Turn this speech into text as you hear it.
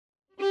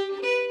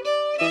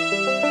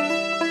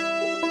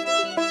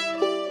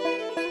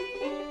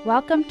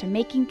Welcome to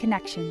Making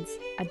Connections,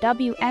 a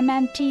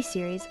WMMT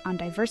series on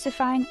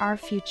diversifying our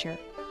future.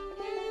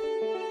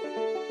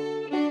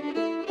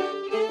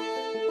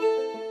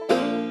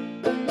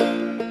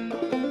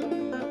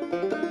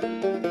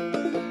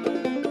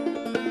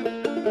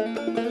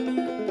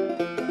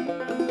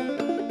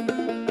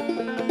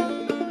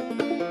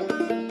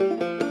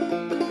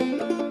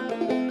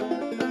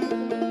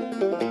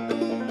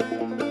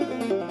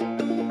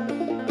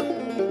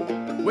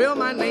 Well,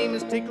 my name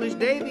is Ticklish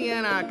Davy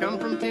and I come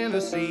from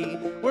Tennessee,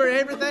 where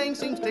everything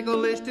seems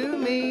ticklish to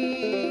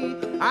me.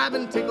 I've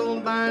been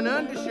tickled by an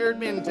undershirt,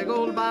 been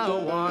tickled by a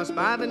wasp,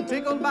 I've been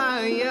tickled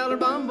by a yeller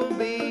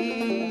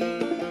bumblebee.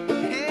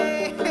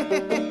 Hey, hey,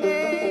 hey,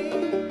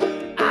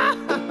 hey. Ah,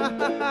 ha, ha,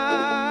 ha, ha.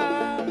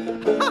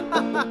 Ha,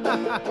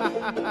 ha, ha, ha,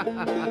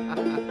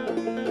 ha.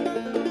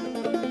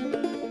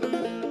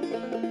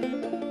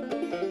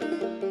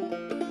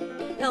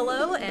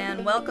 Hello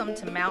and welcome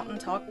to Mountain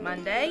Talk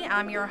Monday.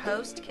 I'm your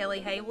host, Kelly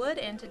Haywood,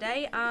 and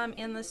today I'm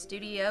in the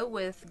studio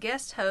with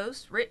guest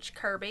host Rich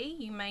Kirby.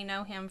 You may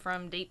know him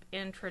from Deep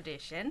in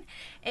Tradition.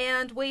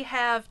 And we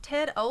have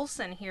Ted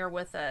Olson here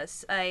with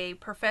us, a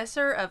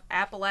professor of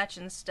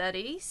Appalachian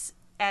Studies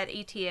at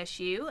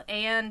ETSU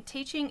and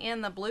teaching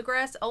in the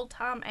Bluegrass, Old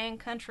Time, and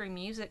Country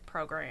Music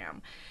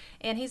program.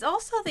 And he's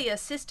also the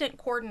assistant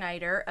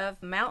coordinator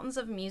of Mountains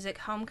of Music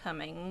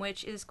Homecoming,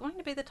 which is going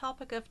to be the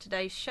topic of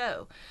today's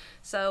show.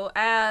 So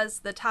as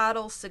the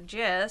title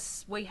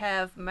suggests, we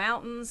have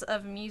Mountains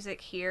of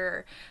Music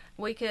here.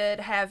 We could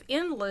have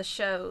endless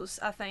shows,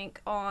 I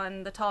think,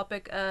 on the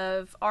topic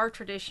of our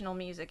traditional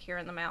music here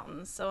in the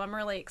mountains. So I'm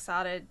really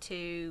excited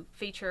to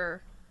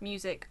feature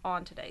music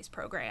on today's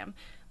program.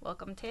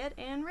 Welcome, Ted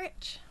and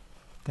Rich.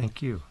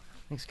 Thank you.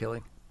 Thanks,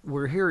 Kelly.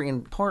 We're here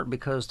in part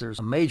because there's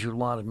a major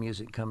lot of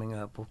music coming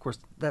up. Of course,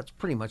 that's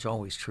pretty much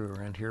always true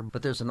around here,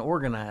 but there's an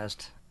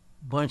organized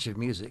bunch of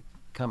music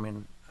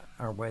coming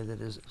our way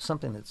that is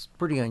something that's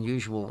pretty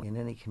unusual in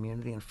any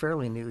community and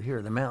fairly new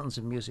here, the Mountains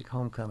of Music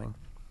Homecoming.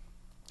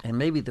 And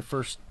maybe the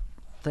first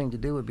thing to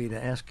do would be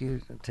to ask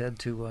you, Ted,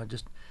 to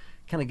just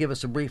kind of give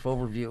us a brief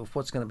overview of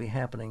what's going to be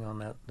happening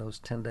on those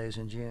 10 days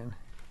in June.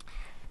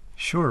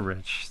 Sure,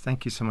 Rich.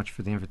 Thank you so much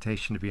for the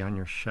invitation to be on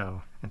your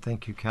show. And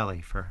thank you,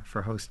 Kelly,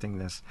 for hosting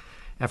this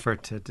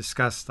effort to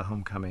discuss the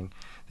homecoming.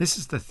 This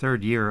is the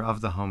third year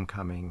of the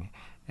homecoming,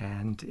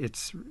 and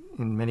it's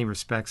in many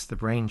respects the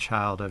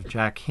brainchild of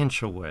Jack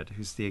Hinshelwood,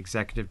 who's the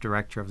executive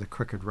director of the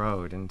Crooked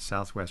Road in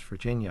Southwest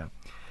Virginia.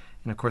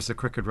 And of course, the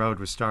Crooked Road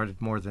was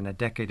started more than a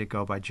decade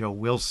ago by Joe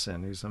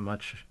Wilson, who's a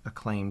much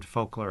acclaimed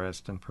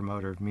folklorist and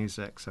promoter of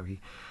music. So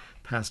he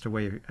passed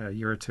away a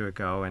year or two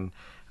ago, and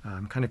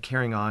kind of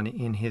carrying on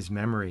in his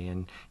memory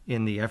and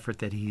in the effort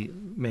that he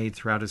made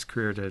throughout his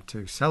career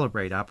to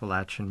celebrate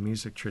Appalachian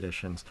music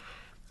traditions.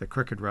 The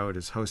Crooked Road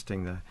is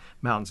hosting the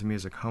Mountains of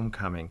Music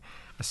Homecoming,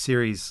 a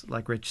series,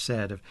 like Rich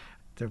said,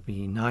 there'll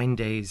be 9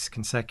 days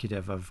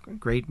consecutive of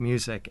great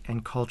music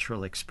and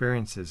cultural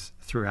experiences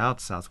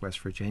throughout Southwest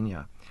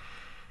Virginia.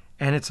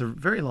 And it's a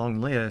very long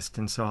list,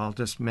 and so I'll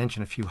just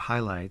mention a few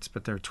highlights,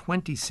 but there are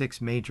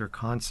 26 major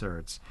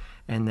concerts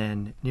and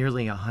then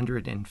nearly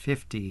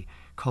 150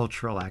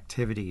 cultural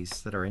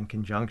activities that are in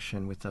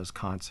conjunction with those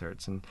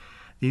concerts. And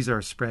these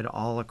are spread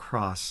all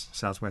across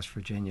Southwest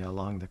Virginia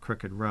along the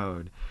Crooked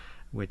Road,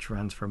 which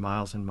runs for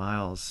miles and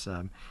miles,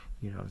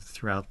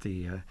 throughout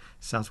the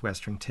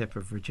southwestern tip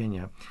of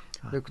Virginia.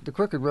 The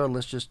Crooked Road,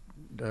 let's just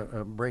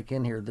break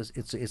in here.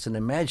 It's an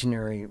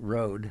imaginary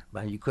road.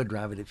 You could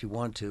drive it if you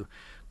want to,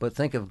 but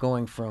think of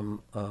going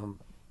from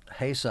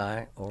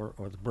Hayside or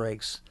the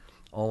Breaks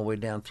all the way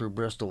down through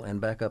Bristol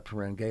and back up to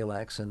around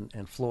Galax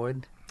and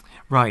Floyd.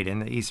 Right,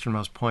 and the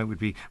easternmost point would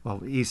be,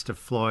 east of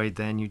Floyd,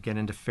 then you'd get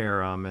into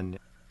Ferrum. And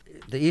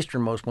the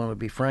easternmost one would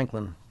be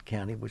Franklin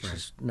County, which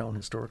is known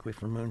historically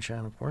for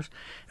moonshine, of course,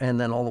 and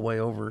then all the way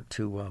over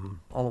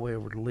to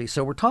Lee.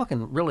 So we're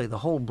talking really the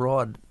whole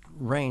broad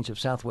range of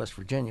Southwest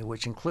Virginia,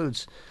 which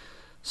includes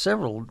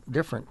several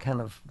different kind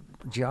of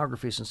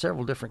geographies and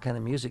several different kind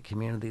of music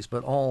communities,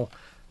 but all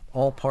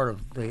part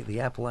of the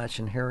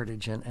Appalachian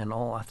heritage and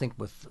all, I think,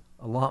 with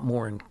a lot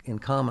more in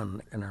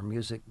common in our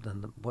music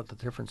than what the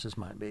differences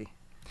might be.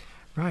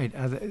 Right.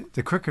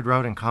 The Crooked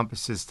Road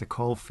encompasses the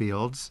coal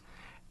fields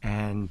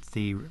and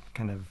the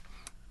kind of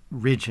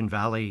ridge and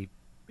valley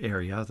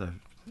area, the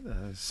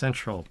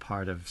central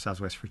part of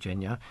Southwest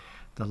Virginia,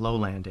 the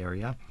lowland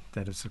area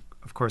that is,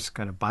 of course,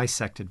 kind of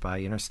bisected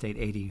by Interstate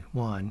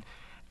 81,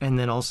 and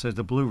then also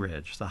the Blue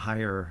Ridge, the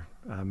higher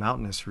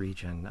mountainous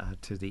region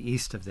to the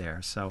east of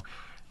there. So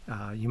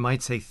you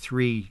might say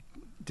three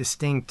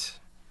distinct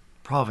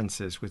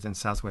provinces within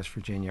Southwest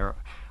Virginia are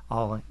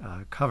all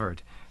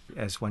covered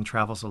as one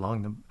travels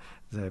along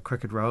the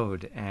Crooked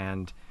Road.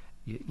 And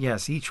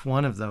yes, each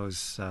one of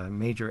those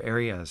major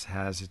areas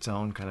has its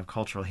own kind of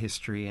cultural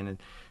history and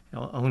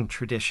own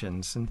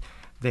traditions, and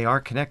they are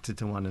connected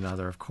to one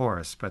another, of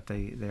course, but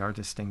they are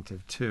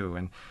distinctive too.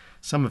 And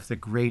some of the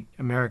great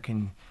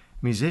American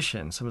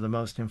musicians, some of the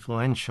most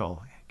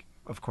influential,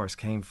 of course,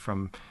 came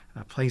from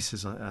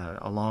places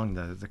along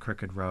the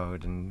Crooked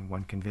Road, and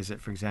one can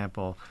visit, for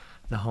example,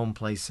 the home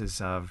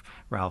places of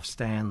Ralph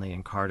Stanley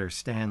and Carter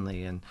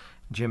Stanley and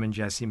Jim and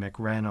Jesse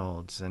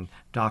McReynolds and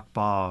Doc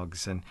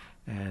Boggs and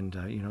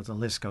the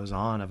list goes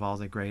on of all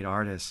the great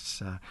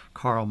artists,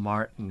 Carl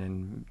Martin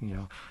and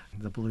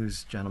the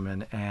blues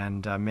gentleman,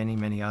 and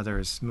many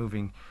others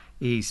moving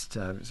east.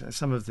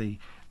 Some of the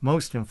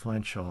most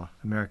influential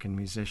American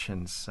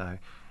musicians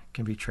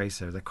can be traced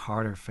there. The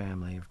Carter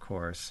family, of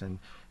course, and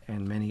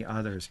many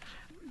others.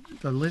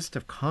 The list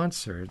of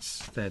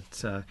concerts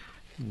that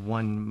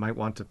one might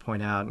want to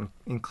point out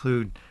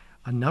include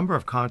a number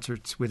of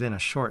concerts within a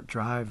short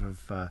drive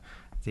of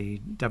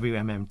the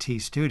WMMT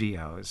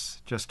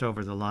studios just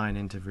over the line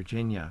into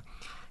Virginia.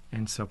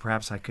 And so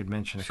perhaps I could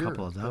mention a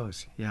couple of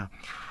those. Yeah.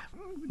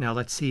 Now,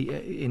 let's see.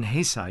 In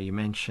Haysi, you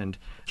mentioned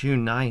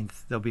June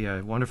 9th, there'll be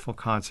a wonderful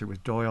concert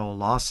with Doyle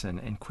Lawson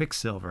and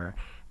Quicksilver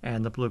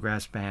and the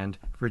bluegrass band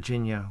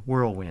Virginia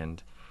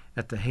Whirlwind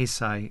at the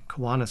Haysi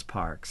Kiwanis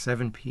Park,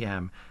 7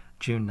 p.m.,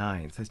 June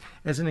 9th.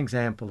 As an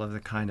example of the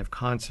kind of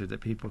concert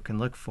that people can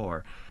look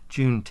for,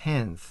 June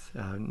 10th,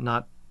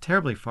 not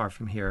terribly far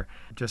from here,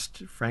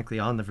 just frankly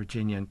on the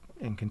Virginia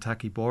and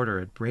Kentucky border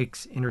at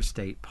Breaks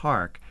Interstate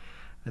Park,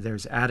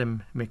 there's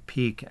Adam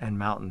McPeak and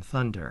Mountain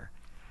Thunder.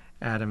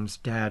 Adam's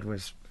dad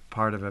was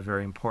part of a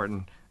very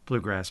important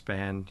bluegrass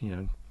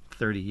band,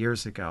 30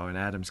 years ago, and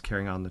Adam's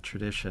carrying on the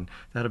tradition.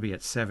 That'll be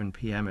at 7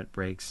 p.m. at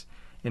Breaks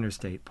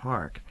Interstate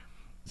Park.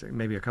 So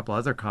maybe a couple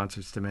other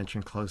concerts to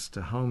mention close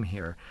to home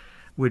here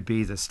would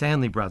be the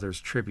Stanley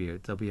Brothers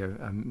Tribute. There'll be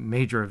a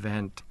major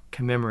event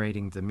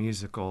commemorating the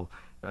musical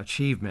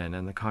achievement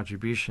and the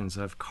contributions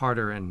of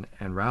Carter and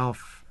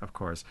Ralph, of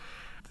course.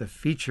 The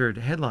featured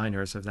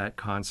headliners of that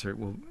concert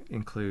will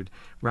include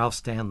Ralph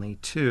Stanley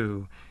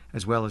II,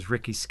 as well as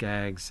Ricky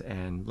Skaggs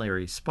and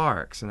Larry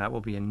Sparks, and that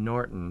will be in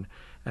Norton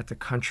at the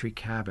Country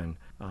Cabin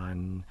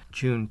on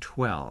June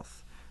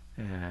 12th,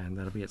 and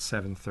that'll be at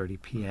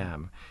 7:30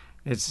 p.m.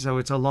 It's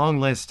a long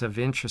list of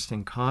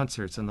interesting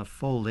concerts, and the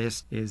full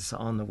list is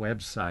on the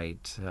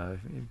website.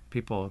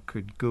 People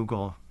could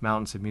Google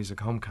Mountains of Music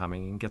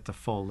Homecoming and get the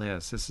full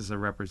list. This is a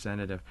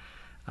representative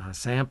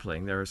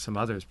sampling. There are some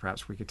others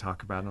perhaps we could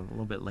talk about a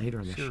little bit later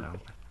in the show.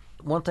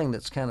 One thing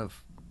that's kind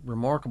of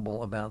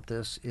remarkable about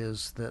this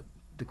is that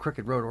the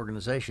Crooked Road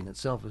organization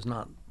itself is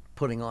not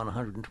putting on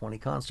 120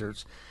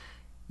 concerts.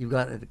 You've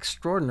got an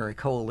extraordinary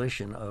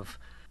coalition of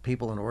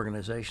people and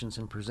organizations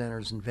and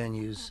presenters and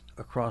venues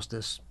across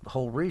this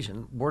whole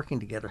region working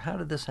together. How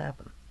did this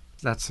happen?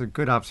 That's a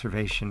good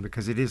observation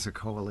because it is a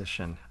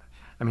coalition.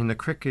 I mean, the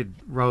Crooked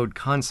Road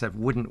concept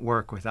wouldn't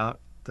work without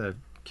the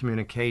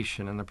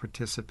communication and the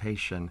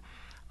participation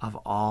of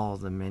all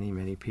the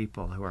many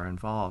people who are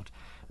involved.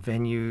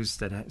 Venues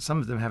that some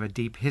of them have a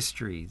deep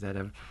history that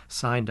have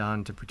signed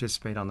on to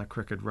participate on the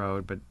Crooked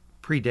Road, but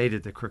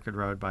predated the Crooked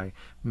Road by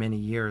many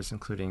years,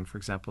 including, for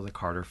example, the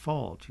Carter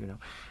Fold,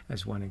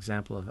 as one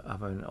example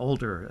of an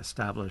older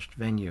established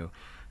venue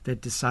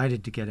that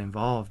decided to get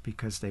involved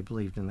because they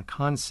believed in the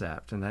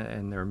concept. And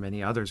there are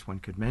many others one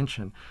could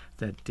mention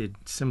that did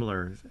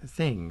similar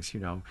things,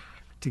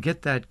 To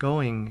get that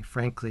going,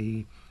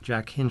 frankly,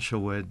 Jack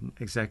Hinshelwood,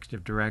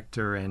 executive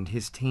director, and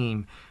his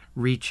team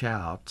reach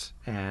out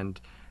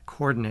and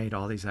coordinate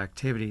all these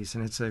activities,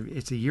 and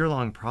it's a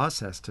year-long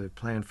process to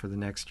plan for the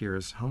next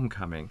year's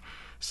homecoming.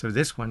 So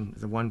this one,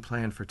 the one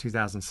planned for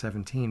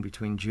 2017,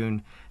 between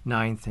June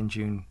 9th and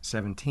June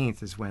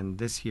 17th is when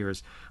this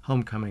year's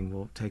homecoming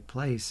will take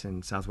place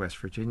in Southwest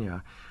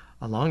Virginia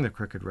along the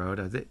Crooked Road.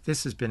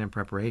 This has been in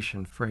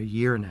preparation for a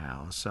year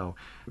now, so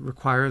it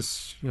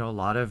requires a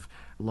lot of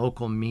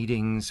local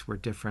meetings where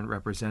different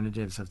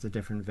representatives of the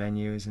different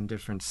venues and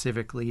different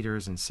civic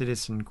leaders and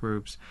citizen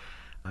groups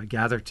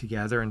gather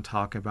together and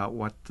talk about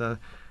what the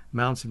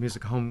Mountains of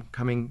Music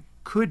Homecoming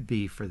could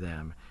be for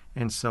them.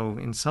 And so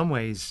in some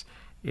ways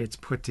it's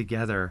put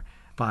together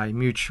by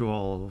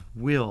mutual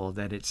will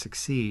that it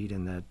succeed,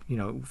 and that,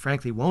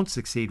 frankly won't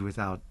succeed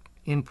without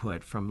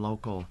input from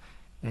local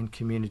and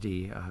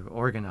community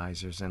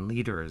organizers and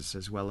leaders,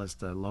 as well as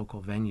the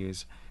local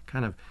venues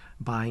kind of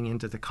buying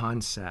into the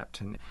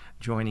concept and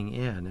joining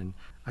in. And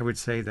I would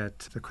say that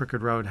the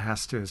Crooked Road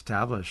has to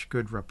establish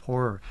good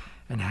rapport,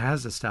 and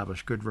has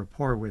established good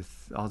rapport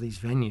with all these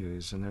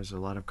venues, and there's a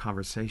lot of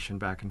conversation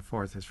back and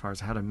forth as far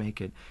as how to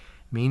make it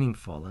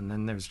meaningful. And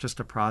then there's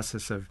just a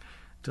process of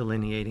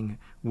delineating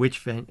which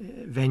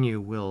venue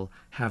will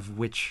have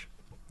which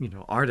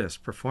artists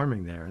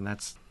performing there, and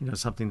that's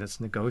something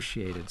that's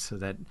negotiated, so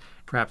that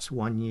perhaps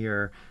one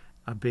year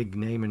a big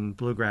name in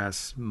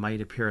bluegrass might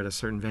appear at a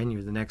certain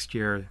venue. The next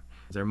year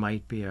there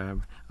might be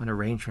an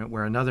arrangement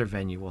where another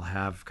venue will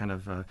have kind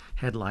of a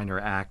headliner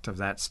act of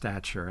that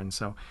stature. And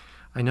so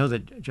I know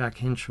that Jack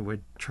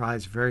Hinshelwood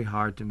tries very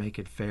hard to make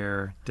it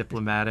fair,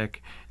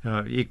 diplomatic,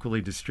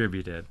 equally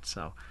distributed.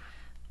 So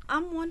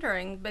I'm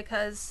wondering,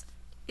 because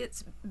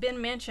it's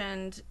been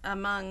mentioned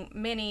among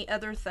many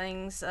other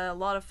things, a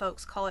lot of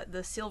folks call it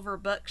the silver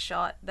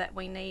buckshot that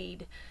we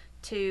need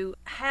to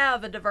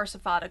have a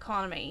diversified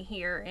economy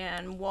here,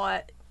 and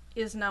what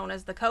is known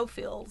as the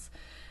Cofields,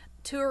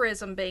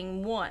 tourism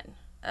being one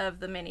of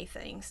the many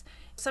things.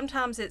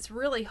 Sometimes it's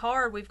really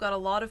hard. We've got a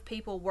lot of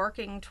people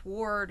working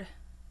toward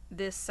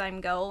this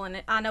same goal,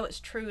 and I know it's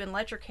true in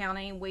Letcher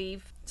County.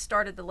 We've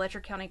started the Letcher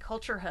County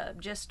Culture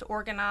Hub just to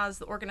organize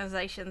the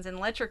organizations in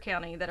Letcher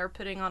County that are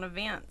putting on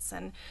events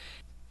and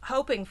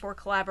hoping for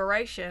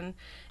collaboration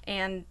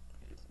and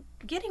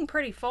getting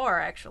pretty far,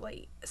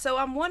 actually. So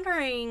I'm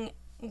wondering,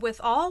 with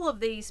all of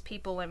these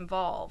people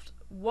involved,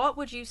 what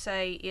would you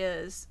say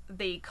is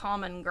the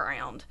common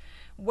ground?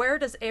 Where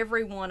does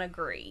everyone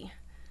agree?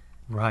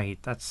 Right,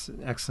 that's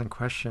an excellent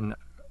question.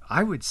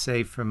 I would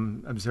say,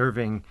 from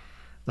observing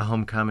the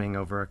homecoming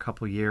over a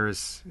couple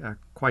years,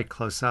 quite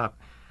close up,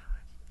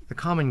 the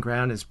common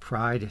ground is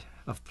pride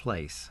of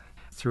place.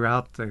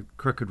 Throughout the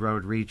Crooked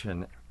Road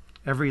region,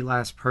 every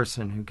last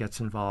person who gets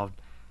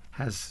involved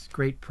has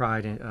great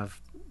pride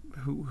of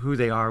who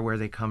they are, where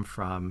they come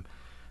from,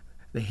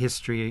 the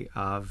history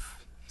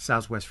of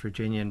Southwest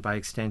Virginia, and by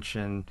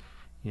extension,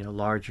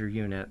 larger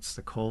units,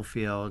 the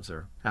Coalfields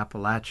or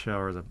Appalachia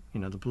or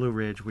the Blue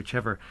Ridge,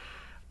 whichever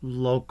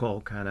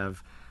local kind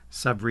of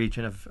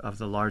sub-region of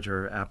the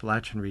larger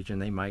Appalachian region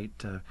they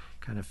might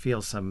kind of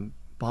feel some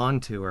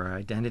bond to or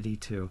identity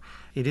to.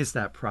 It is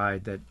that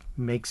pride that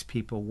makes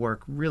people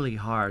work really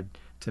hard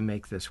to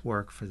make this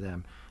work for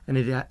them. And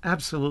it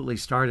absolutely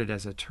started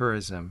as a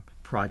tourism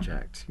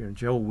project.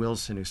 Joe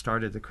Wilson, who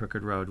started the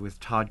Crooked Road with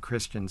Todd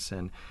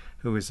Christensen,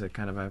 who is a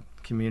kind of a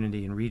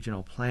community and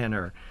regional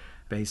planner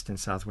based in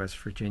Southwest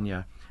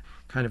Virginia,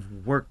 kind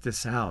of worked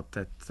this out,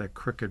 that the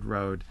Crooked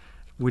Road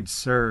would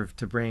serve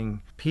to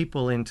bring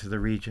people into the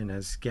region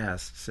as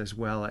guests, as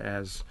well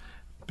as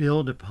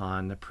build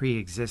upon the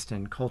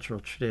pre-existing cultural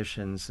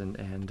traditions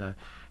and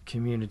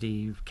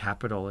community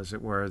capital, as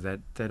it were,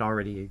 that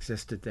already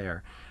existed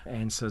there.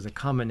 And so the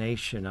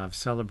combination of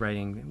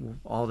celebrating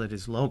all that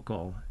is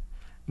local,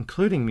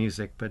 including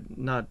music, but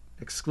not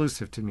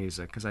exclusive to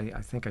music, because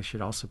I think I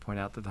should also point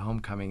out that the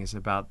homecoming is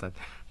about the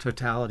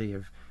totality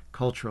of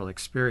cultural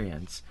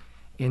experience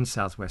in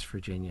Southwest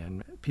Virginia.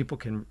 And people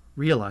can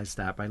realize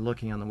that by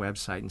looking on the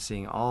website and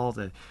seeing all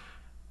the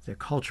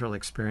cultural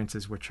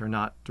experiences which are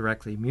not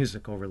directly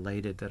musical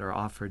related that are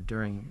offered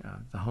during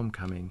the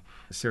homecoming,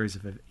 a series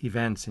of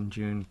events in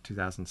June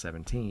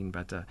 2017.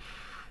 But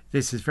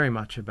this is very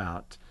much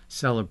about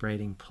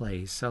celebrating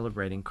place,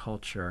 celebrating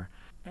culture,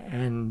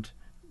 and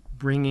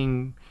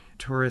bringing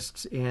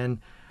tourists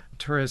in,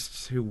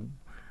 tourists who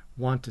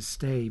want to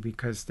stay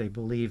because they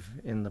believe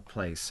in the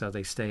place. So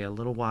they stay a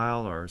little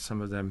while, or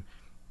some of them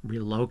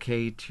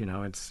relocate.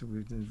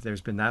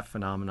 There's been that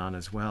phenomenon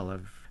as well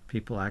of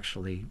people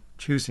actually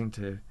choosing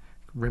to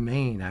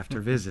remain after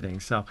visiting.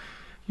 So,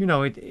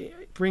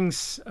 it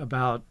brings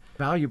about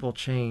valuable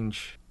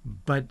change.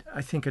 But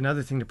I think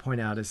another thing to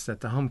point out is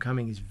that the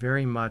homecoming is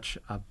very much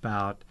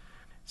about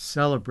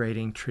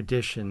celebrating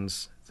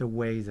traditions the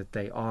way that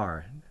they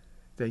are.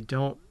 They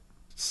don't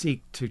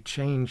seek to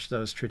change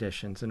those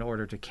traditions in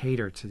order to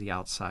cater to the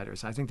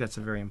outsiders. I think that's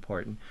a very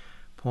important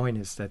point,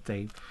 is that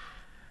the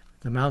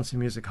Mountains of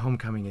Music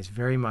Homecoming is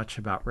very much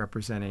about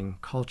representing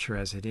culture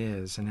as it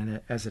is and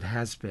as it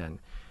has been.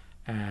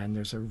 And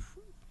there's a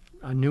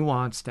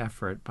nuanced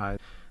effort by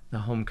the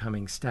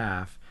homecoming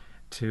staff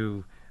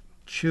to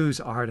choose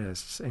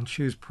artists and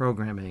choose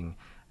programming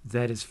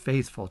that is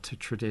faithful to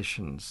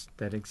traditions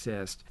that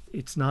exist.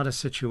 It's not a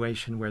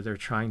situation where they're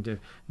trying to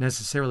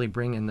necessarily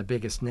bring in the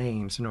biggest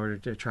names in order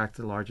to attract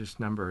the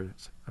largest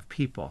numbers of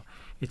people.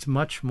 It's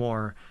much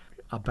more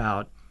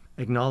about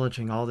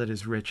acknowledging all that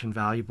is rich and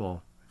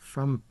valuable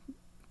from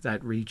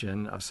that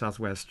region of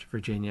Southwest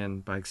Virginia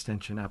and by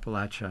extension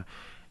Appalachia,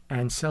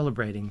 and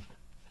celebrating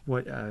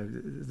what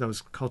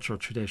those cultural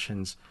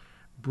traditions,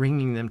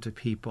 bringing them to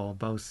people,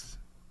 both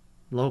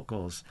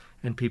locals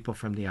and people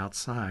from the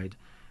outside,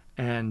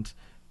 and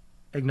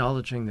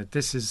acknowledging that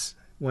this is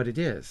what it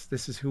is.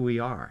 This is who we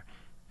are,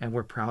 and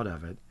we're proud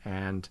of it.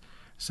 And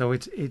so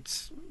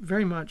it's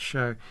very much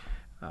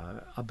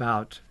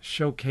about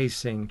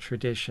showcasing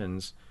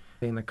traditions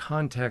in the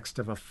context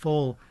of a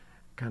full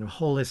kind of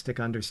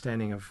holistic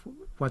understanding of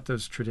what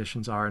those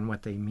traditions are and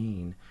what they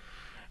mean.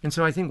 And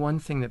so I think one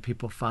thing that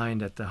people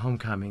find at the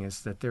homecoming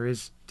is that there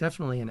is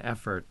definitely an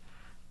effort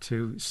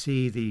to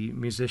see the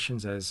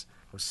musicians as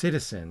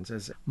citizens,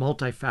 as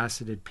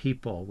multifaceted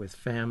people with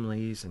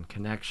families and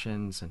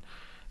connections,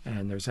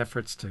 and there's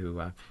efforts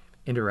to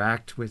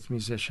interact with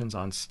musicians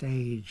on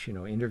stage,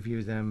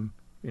 interview them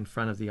in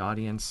front of the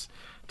audience,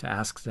 to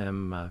ask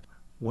them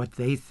what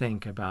they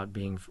think about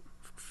being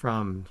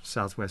from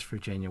Southwest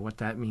Virginia, what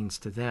that means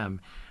to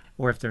them,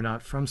 or if they're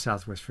not from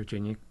Southwest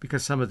Virginia,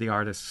 because some of the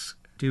artists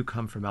do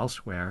come from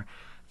elsewhere,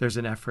 there's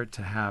an effort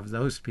to have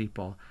those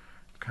people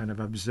kind of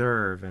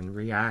observe and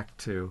react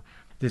to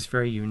this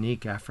very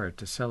unique effort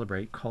to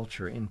celebrate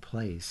culture in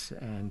place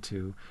and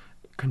to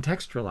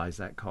contextualize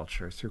that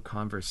culture through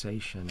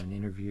conversation and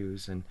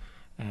interviews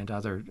and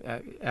other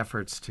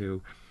efforts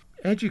to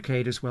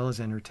educate as well as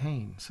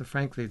entertain. So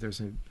frankly,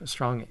 there's a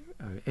strong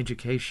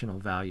educational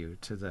value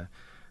to the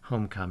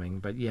homecoming,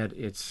 but yet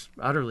it's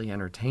utterly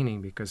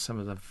entertaining because some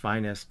of the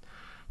finest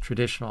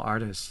traditional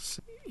artists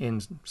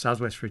in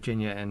Southwest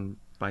Virginia and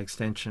by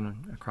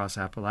extension across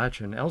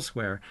Appalachia and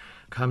elsewhere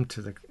come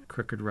to the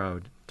Crooked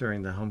Road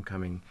during the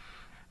homecoming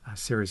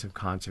series of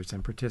concerts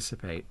and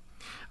participate.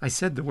 I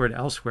said the word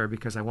elsewhere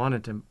because I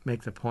wanted to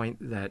make the point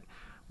that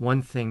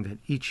one thing that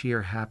each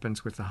year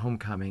happens with the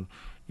homecoming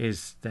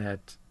is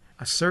that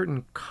a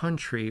certain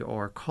country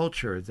or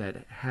culture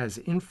that has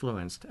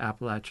influenced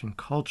Appalachian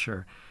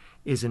culture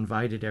is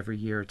invited every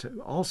year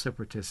to also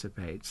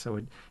participate. So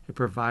it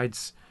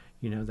provides,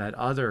 that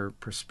other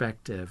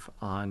perspective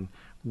on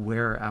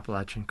where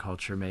Appalachian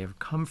culture may have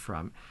come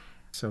from.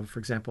 So, for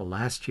example,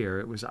 last year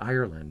it was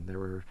Ireland. There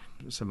were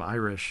some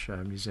Irish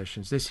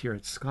musicians. This year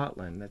it's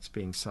Scotland that's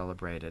being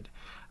celebrated.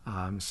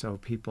 So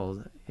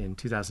people in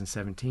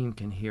 2017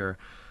 can hear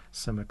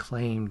some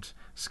acclaimed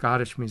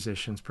Scottish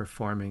musicians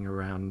performing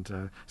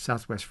around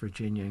Southwest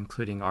Virginia,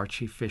 including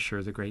Archie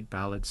Fisher, the great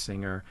ballad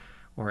singer,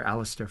 or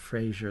Alistair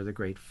Fraser, the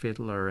great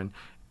fiddler, and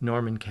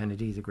Norman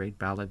Kennedy, the great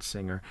ballad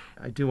singer.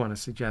 I do want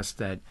to suggest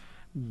that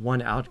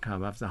one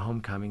outcome of the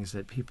homecoming is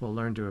that people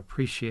learn to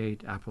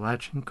appreciate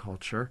Appalachian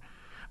culture,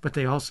 but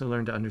they also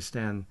learn to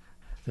understand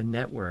the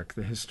network,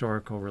 the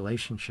historical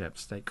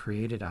relationships that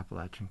created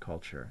Appalachian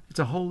culture. It's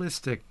a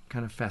holistic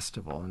kind of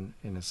festival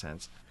in a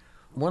sense.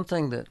 One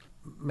thing that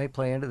may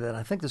play into that,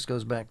 I think this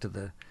goes back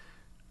to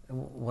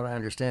what I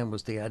understand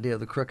was the idea of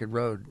the Crooked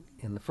Road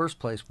in the first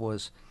place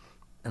was,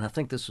 and I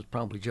think this was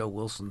probably Joe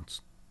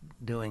Wilson's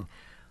doing,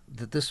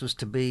 that this was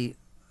to be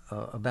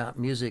about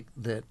music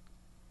that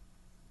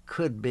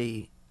could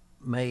be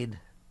made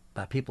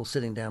by people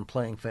sitting down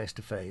playing face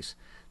to face,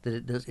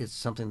 that it's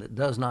something that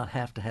does not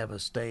have to have a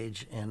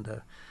stage and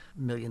 $1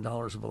 million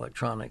of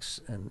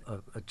electronics and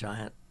a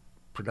giant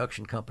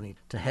production company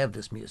to have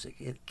this music.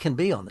 It can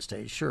be on the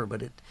stage, sure,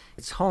 but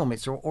its home,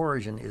 its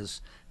origin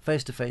is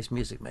face-to-face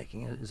music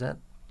making. Is that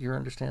your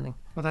understanding?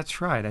 Well, that's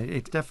right.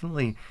 It's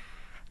definitely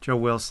Joe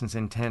Wilson's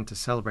intent to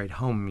celebrate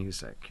home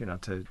music,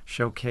 to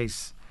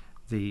showcase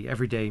the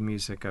everyday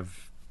music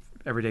of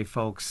everyday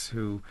folks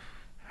who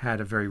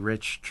had a very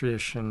rich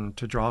tradition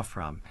to draw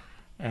from.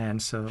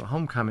 And so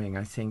Homecoming,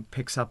 I think,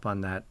 picks up on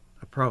that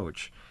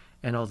approach.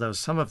 And although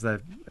some of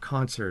the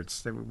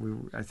concerts that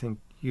I think,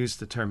 use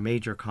the term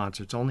major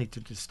concerts only to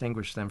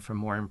distinguish them from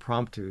more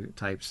impromptu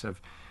types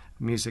of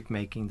music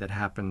making that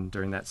happened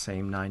during that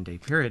same 9-day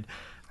period,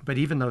 but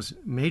even those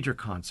major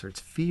concerts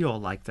feel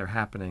like they're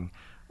happening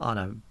on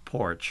a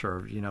porch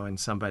or, in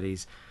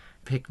somebody's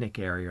picnic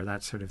area or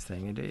that sort of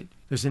thing.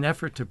 There's an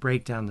effort to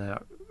break down the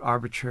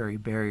arbitrary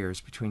barriers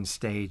between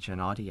stage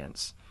and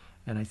audience.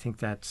 And I think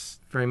that's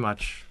very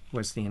much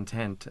was the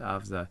intent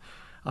of the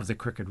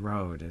Crooked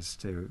Road, is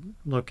to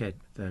look at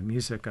the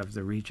music of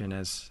the region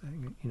as,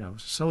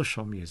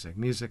 social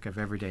music of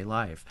everyday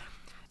life.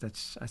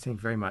 That's, I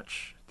think, very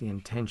much the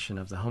intention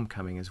of the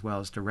homecoming as well,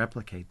 is to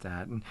replicate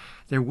that. And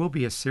there will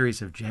be a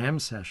series of jam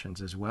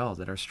sessions as well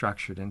that are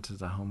structured into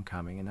the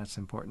homecoming, and that's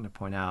important to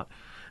point out.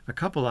 A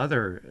couple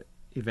other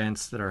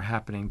events that are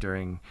happening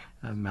during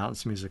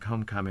Mountains Music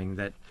Homecoming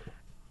that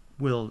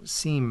will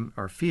seem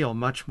or feel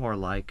much more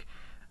like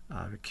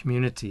a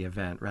community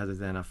event rather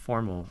than a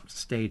formal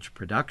stage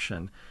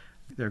production.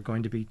 There are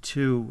going to be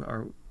two,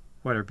 or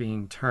what are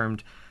being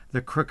termed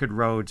the Crooked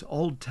Road's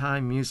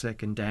Old-Time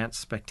Music and Dance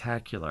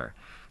Spectacular.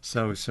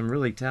 So some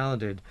really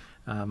talented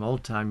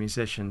old-time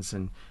musicians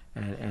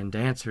and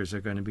dancers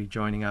are going to be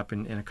joining up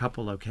in a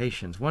couple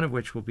locations, one of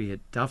which will be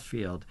at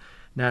Duffield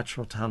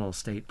Natural Tunnel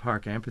State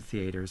Park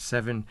Amphitheater,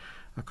 7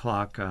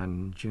 o'clock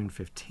on June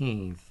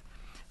 15th.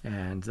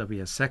 And there'll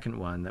be a second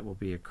one that will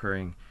be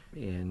occurring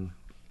in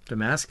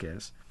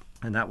Damascus,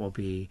 and that will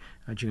be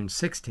June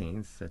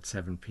 16th at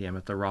 7 p.m.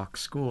 at the Rock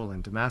School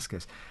in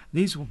Damascus.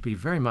 These will be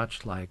very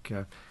much like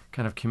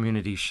kind of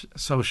community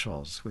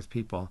socials with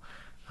people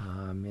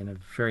in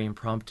a very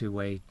impromptu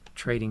way,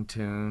 trading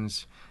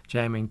tunes,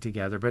 jamming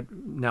together. But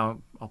now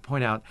I'll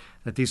point out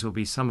that these will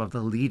be some of the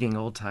leading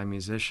old-time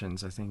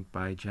musicians, I think,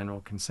 by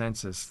general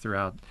consensus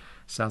throughout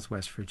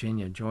Southwest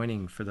Virginia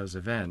joining for those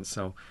events.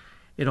 So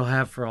it'll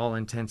have, for all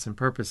intents and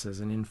purposes,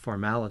 an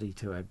informality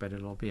to it, but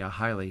it'll be a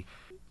highly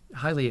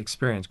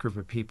experienced group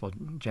of people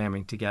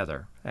jamming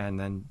together. And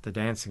then the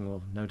dancing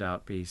will no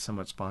doubt be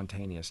somewhat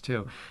spontaneous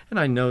too. And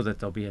I know that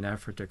there'll be an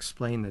effort to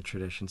explain the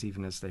traditions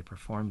even as they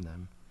perform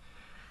them.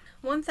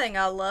 One thing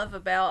I love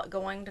about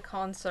going to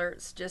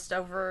concerts just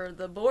over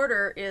the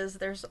border is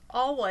there's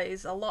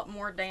always a lot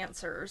more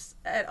dancers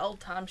at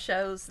old time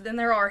shows than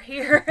there are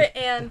here.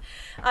 And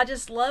I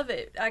just love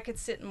it. I could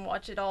sit and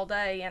watch it all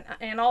day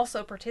and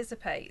also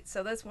participate.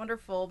 So that's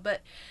wonderful.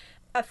 But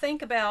I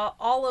think about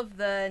all of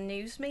the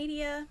news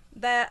media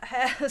that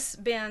has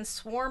been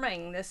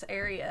swarming this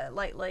area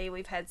lately.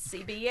 We've had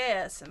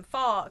CBS and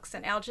Fox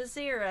and Al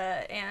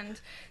Jazeera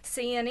and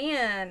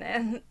CNN,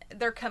 and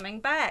they're coming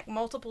back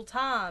multiple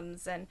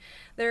times, and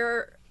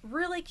they're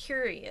really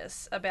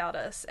curious about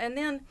us. And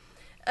then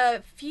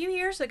a few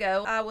years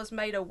ago, I was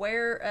made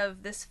aware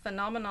of this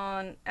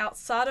phenomenon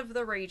outside of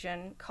the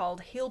region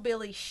called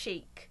hillbilly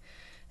chic.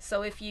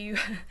 So if you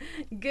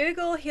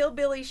Google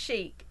hillbilly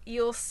chic,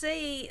 you'll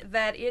see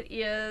that it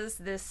is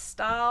this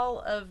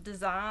style of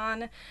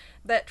design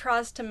that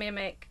tries to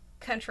mimic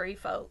country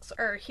folks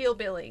or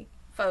hillbilly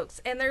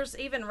folks. And there's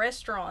even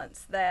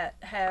restaurants that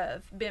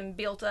have been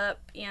built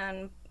up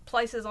in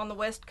places on the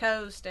West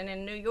Coast and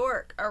in New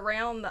York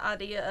around the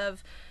idea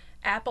of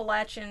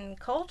Appalachian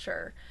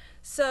culture.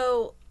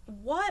 So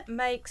what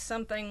makes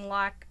something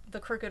like the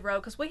Crooked Road,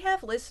 because we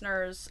have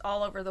listeners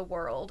all over the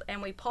world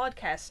and we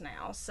podcast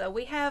now, so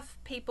we have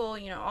people,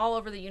 all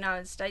over the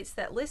United States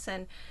that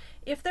listen.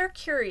 If they're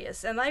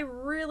curious and they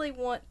really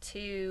want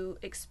to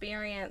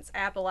experience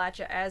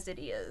Appalachia as it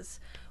is,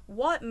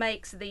 what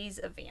makes these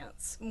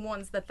events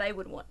ones that they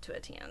would want to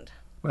attend?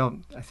 Well,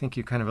 I think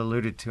you kind of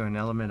alluded to an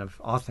element of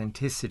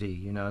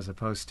authenticity, as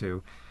opposed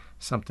to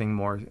something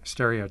more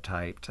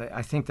stereotyped.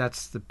 I think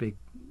that's the big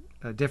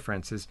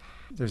difference. Is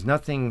there's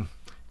nothing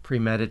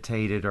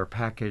premeditated or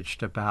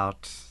packaged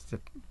about the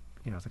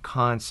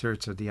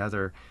concerts or the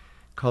other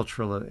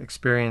cultural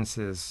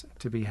experiences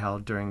to be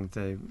held during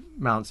the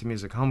Mountains of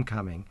Music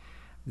Homecoming.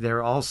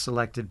 They're all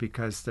selected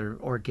because they're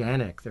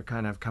organic. They're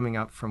kind of coming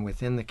up from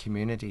within the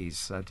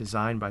communities,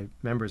 designed by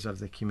members of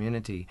the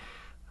community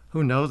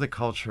who know the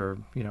culture,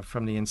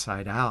 from the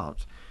inside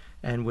out,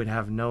 and would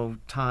have no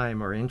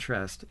time or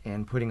interest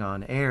in putting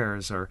on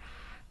airs or,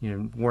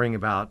 worrying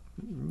about,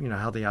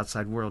 how the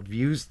outside world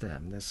views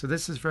them. So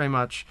this is very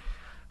much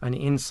an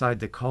inside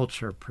the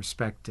culture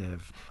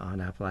perspective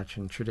on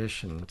Appalachian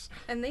traditions.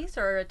 And these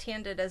are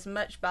attended as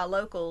much by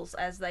locals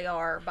as they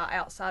are by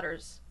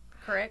outsiders,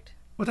 correct?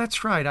 Well,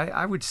 that's right.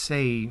 I would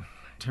say, in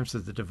terms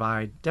of the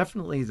divide,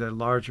 definitely the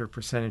larger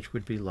percentage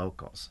would be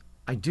locals.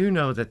 I do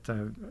know that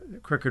the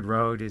Crooked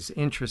Road is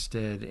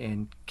interested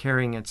in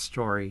carrying its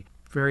story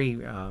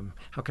very,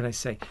 how can I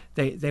say,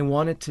 they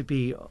want it to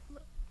be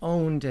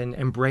owned and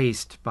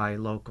embraced by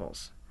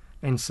locals.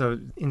 And so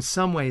in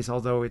some ways,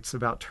 although it's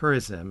about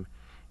tourism,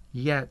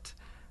 yet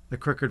the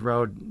Crooked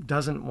Road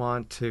doesn't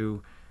want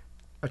to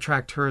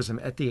attract tourism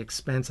at the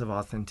expense of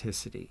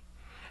authenticity.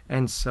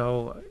 And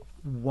so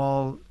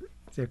while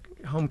the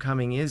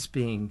homecoming is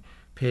being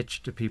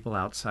pitched to people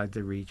outside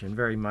the region,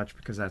 very much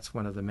because that's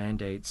one of the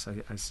mandates,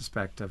 I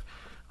suspect, of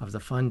the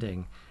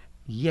funding,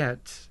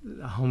 yet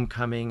the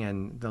homecoming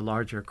and the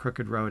larger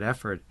Crooked Road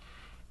effort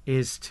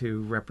is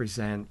to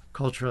represent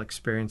cultural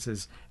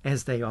experiences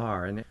as they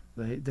are. And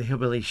the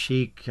hillbilly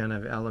chic kind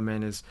of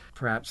element is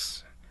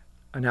perhaps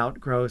an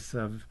outgrowth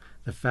of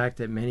the fact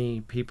that many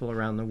people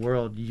around the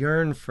world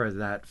yearn for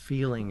that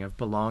feeling of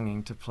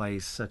belonging to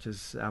place, such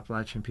as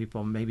Appalachian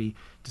people maybe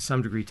to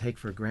some degree take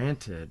for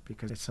granted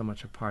because it's so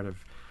much a part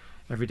of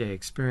everyday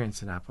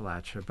experience in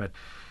Appalachia. But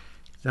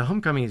the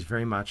homecoming is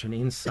very much an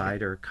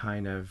insider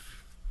kind of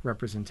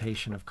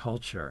representation of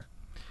culture.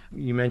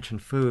 You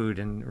mentioned food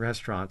and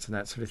restaurants and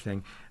that sort of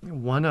thing.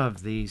 One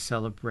of the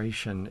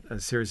celebration,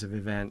 a series of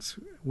events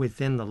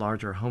within the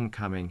larger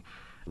homecoming,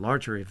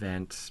 larger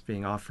events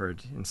being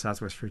offered in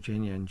Southwest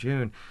Virginia in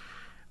June,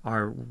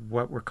 are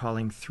what we're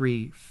calling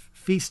 3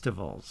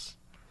 festivals.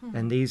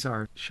 And these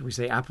are, shall we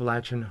say,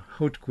 Appalachian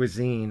haute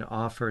cuisine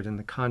offered in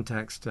the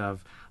context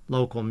of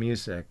local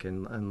music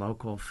and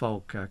local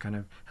folk kind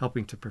of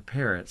helping to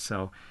prepare it.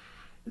 So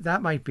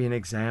that might be an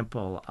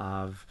example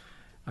of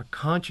a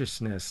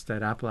consciousness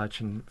that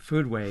Appalachian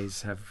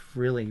foodways have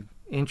really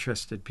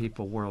interested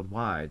people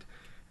worldwide.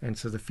 And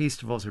so the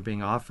festivals are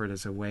being offered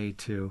as a way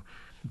to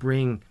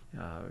bring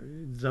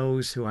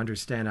those who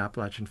understand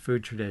Appalachian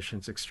food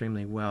traditions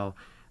extremely well,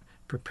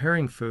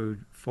 preparing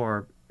food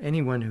for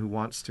anyone who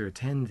wants to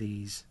attend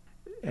these.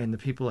 And the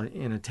people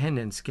in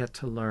attendance get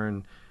to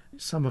learn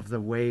some of the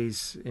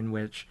ways in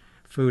which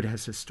food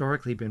has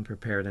historically been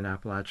prepared in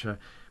Appalachia,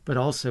 but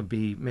also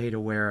be made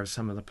aware of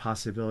some of the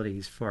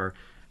possibilities for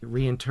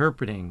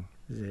reinterpreting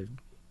the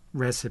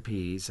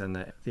recipes and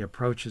the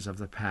approaches of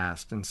the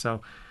past. And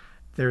so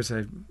there's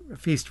a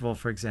festival,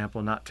 for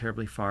example, not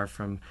terribly far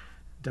from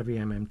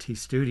WMMT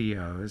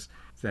Studios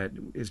that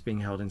is being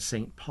held in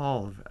St.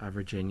 Paul,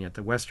 Virginia, at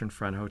the Western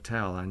Front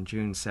Hotel on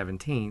June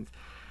 17th.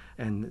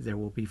 And there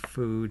will be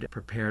food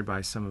prepared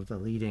by some of the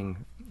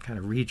leading kind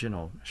of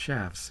regional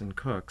chefs and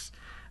cooks.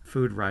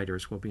 Food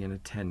writers will be in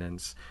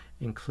attendance,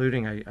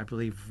 including, I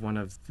believe, one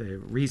of the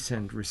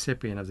recent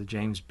recipient of the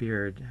James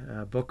Beard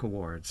Book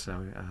Award.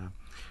 So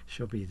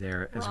she'll be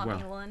there as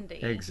Ronnie well. Lundy.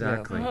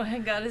 Exactly. Oh, I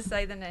gotta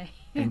say the name.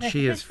 And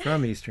she is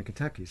from Eastern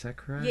Kentucky, is that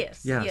correct?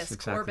 Yes,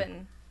 exactly.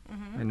 Corbin.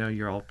 I know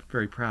you're all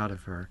very proud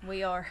of her.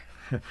 We are.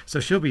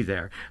 So she'll be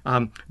there.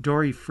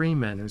 Dory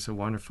Freeman, who's a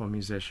wonderful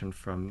musician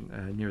from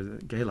near the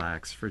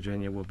Galax,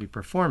 Virginia, will be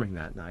performing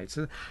that night.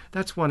 So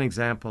that's one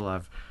example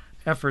of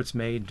efforts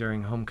made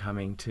during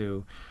homecoming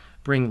to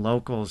bring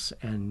locals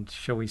and,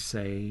 shall we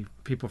say,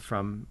 people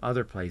from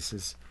other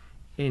places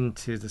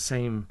into the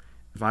same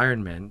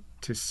environment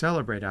to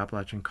celebrate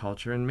Appalachian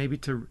culture and maybe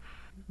to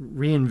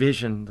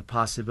re-envision the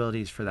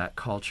possibilities for that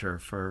culture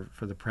for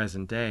the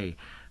present day.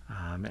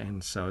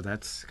 And so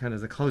that's kind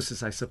of the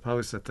closest, I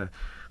suppose, that the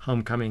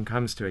homecoming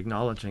comes to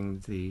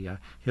acknowledging the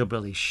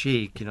hillbilly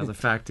chic. The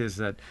fact is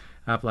that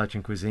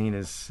Appalachian cuisine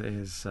is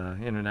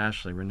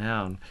internationally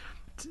renowned.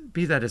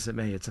 Be that as it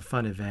may, it's a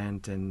fun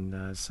event,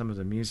 and some of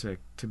the music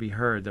to be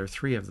heard, there are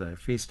 3 of the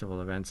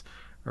festival events,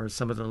 are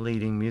some of the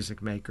leading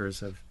music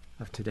makers of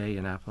today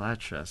in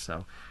Appalachia.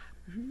 So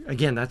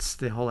again, that's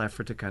the whole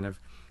effort, to kind of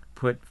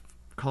put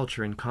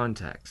culture in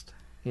context,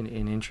 in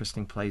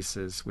interesting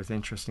places with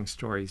interesting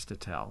stories to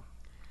tell.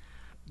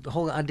 The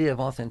whole idea of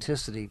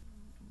authenticity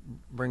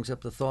brings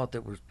up the thought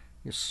that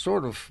you're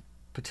sort of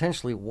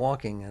potentially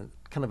walking a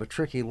kind of a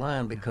tricky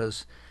line,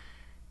 because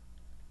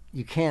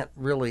you can't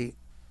really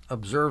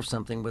observe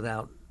something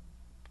without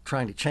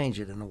trying to change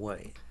it in a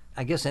way.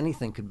 I guess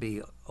anything could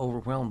be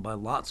overwhelmed by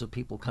lots of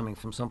people coming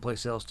from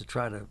someplace else to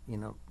try to,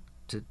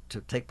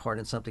 to take part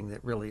in something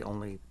that really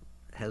only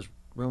has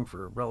room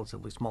for a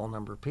relatively small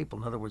number of people.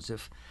 In other words,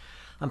 if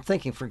I'm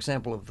thinking, for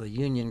example, of the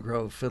Union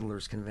Grove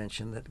Fiddlers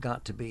Convention that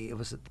got to be,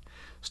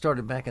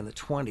 started back in the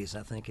 20s,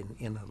 I think,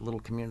 in a little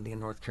community in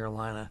North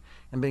Carolina,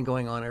 and been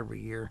going on every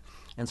year.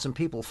 And some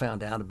people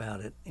found out about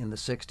it in the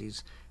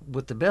 60s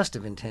with the best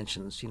of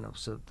intentions,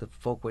 so the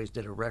Folkways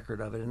did a record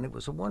of it, and it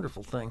was a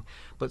wonderful thing.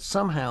 But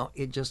somehow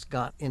it just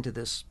got into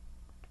this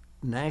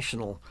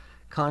national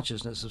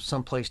consciousness of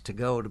some place to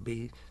go to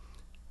be,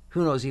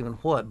 who knows even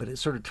what, but it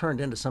sort of turned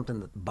into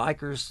something that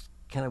bikers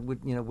kind of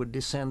would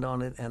descend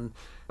on it. And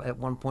at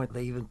one point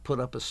they even put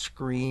up a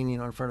screen,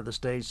 in front of the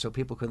stage so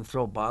people couldn't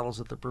throw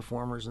bottles at the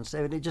performers and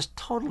stuff. It just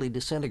totally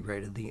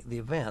disintegrated the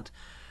event.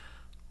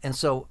 And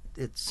so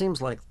it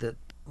seems like that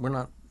we're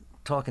not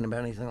talking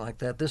about anything like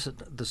that.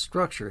 The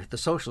structure, the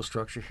social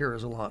structure here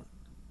is a lot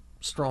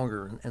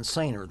stronger and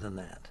saner than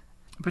that.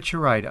 But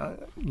you're right. A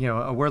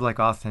word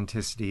like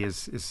authenticity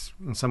is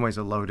in some ways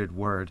a loaded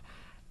word.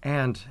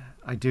 And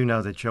I do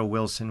know that Joe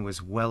Wilson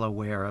was well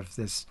aware of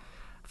this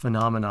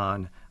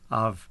phenomenon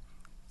of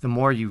the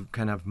more you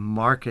kind of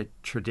market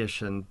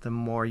tradition, the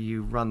more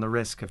you run the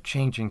risk of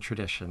changing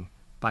tradition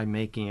by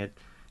making it,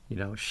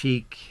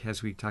 chic,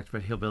 as we talked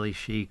about, hillbilly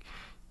chic.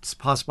 It's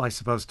possible, I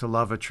suppose, to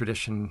love a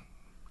tradition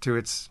to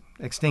its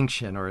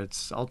extinction or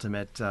its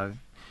ultimate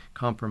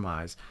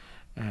compromise.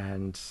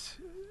 And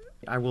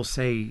I will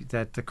say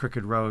that the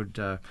Crooked Road,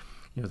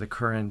 the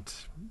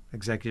current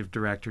executive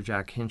director,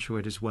 Jack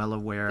Hinchwood, is well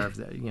aware of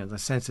the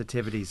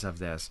sensitivities of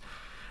this.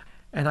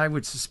 And I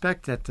would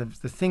suspect that the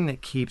thing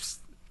that keeps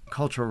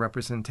cultural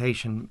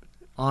representation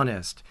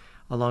honest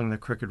along the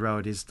Crooked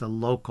Road is the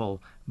local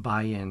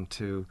buy-in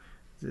to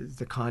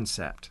the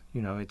concept.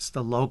 It's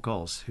the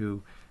locals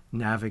who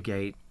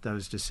navigate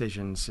those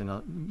decisions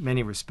in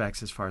many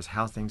respects as far as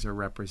how things are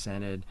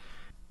represented,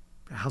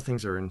 how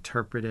things are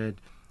interpreted,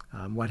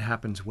 what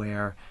happens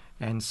where.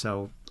 And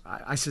so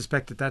I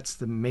suspect that that's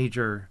the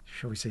major,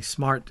 shall we say,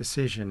 smart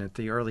decision at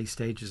the early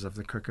stages of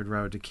the Crooked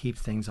Road, to keep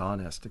things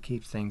honest, to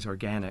keep things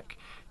organic,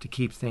 to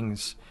keep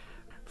things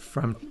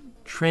from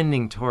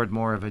trending toward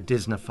more of a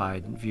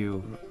Disneyfied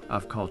view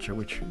of culture,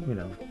 which,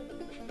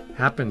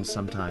 happens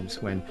sometimes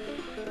when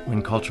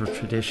cultural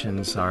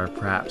traditions are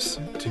perhaps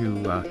too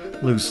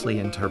loosely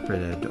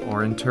interpreted,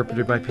 or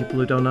interpreted by people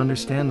who don't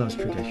understand those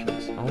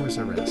traditions. Always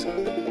a risk.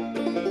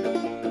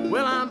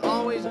 Well, I'm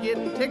always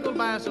getting tickled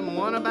by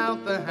someone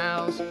about the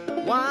house.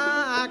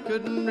 Why, I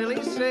couldn't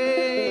really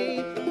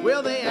say.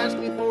 Well, they asked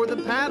me for the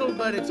paddle,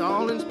 but it's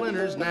all in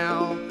splinters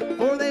now,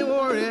 for they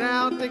wore it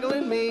out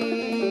tickling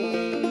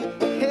me.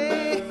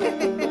 Hey, hey,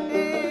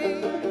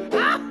 hey.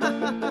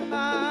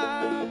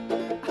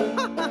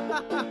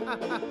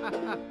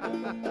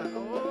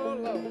 Oh,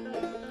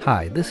 Lord.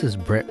 Hi, this is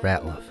Brett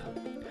Ratliff.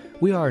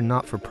 We are a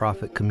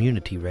not-for-profit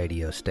community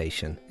radio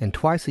station, and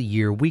twice a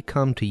year we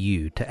come to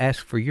you to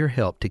ask for your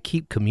help to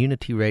keep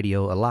community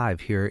radio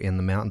alive here in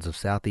the mountains of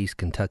southeast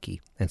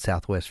Kentucky and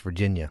southwest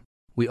Virginia.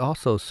 We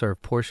also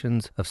serve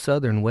portions of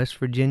southern West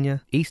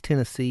Virginia, East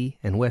Tennessee,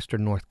 and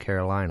western North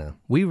Carolina.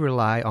 We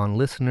rely on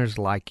listeners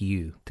like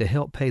you to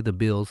help pay the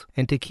bills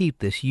and to keep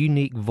this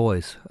unique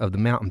voice of the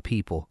mountain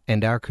people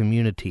and our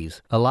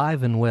communities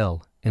alive and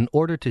well, in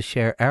order to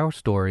share our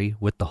story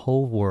with the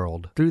whole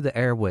world through the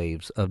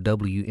airwaves of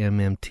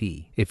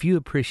WMMT. If you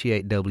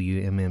appreciate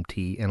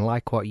WMMT and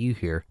like what you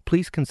hear,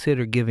 please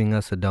consider giving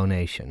us a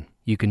donation.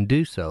 You can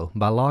do so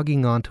by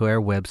logging on to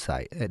our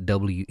website at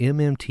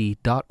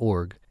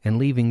WMMT.org and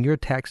leaving your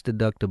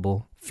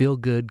tax-deductible,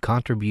 feel-good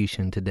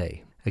contribution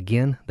today.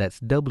 Again,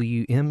 that's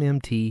WMMT.org.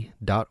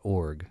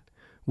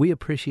 We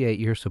appreciate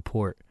your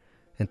support,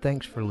 and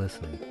thanks for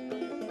listening.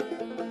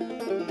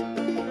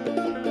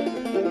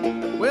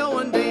 Well,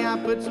 one day I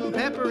put some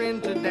pepper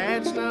into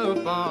Dad's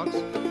snuff box.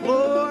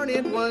 Lord,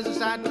 it was a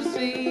sight to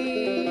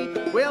see.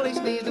 Well, he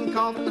sneezed and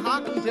coughed and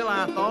hocked until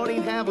I thought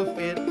he'd have a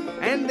fit.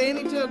 And then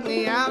he took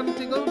me out and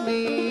tickled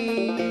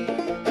me.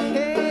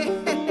 Hey,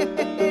 hey,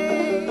 hey,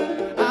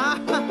 hey. Ah,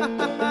 ha, ha,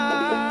 ha, ha.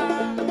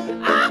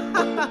 Ah,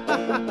 ha, ha,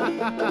 ha,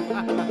 ha,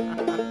 ha.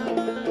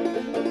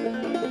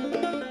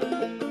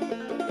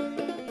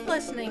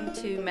 Let's listening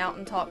to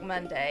Mountain Talk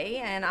Monday,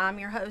 and I'm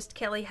your host,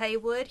 Kelly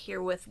Haywood,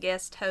 here with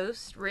guest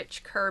host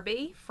Rich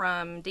Kirby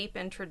from Deep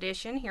in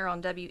Tradition here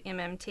on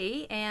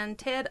WMMT, and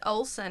Ted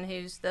Olson,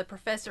 who's the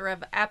professor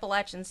of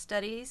Appalachian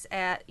Studies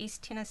at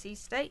East Tennessee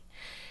State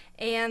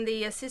and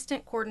the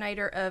assistant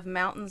coordinator of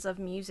Mountains of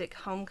Music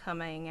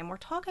Homecoming. And we're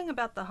talking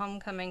about the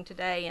homecoming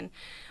today. And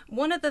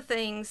one of the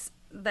things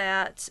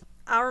that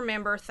I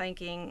remember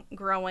thinking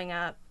growing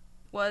up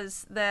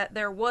was that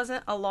there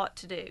wasn't a lot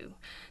to do.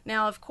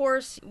 Now, of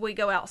course, we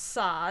go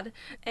outside,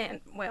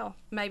 and, well,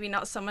 maybe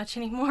not so much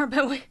anymore,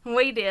 but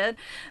we did.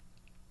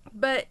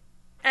 But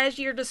as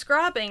you're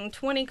describing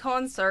 20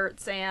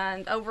 concerts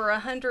and over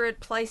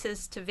 100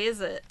 places to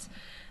visit,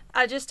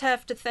 I just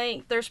have to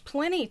think there's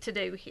plenty to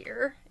do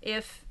here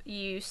if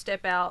you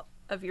step out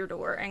of your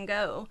door and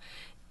go.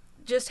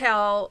 Just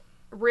how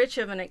rich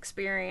of an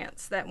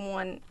experience that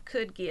one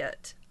could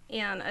get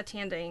in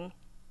attending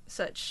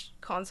such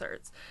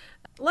concerts.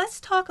 Let's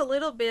talk a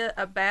little bit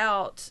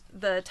about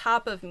the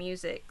type of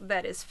music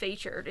that is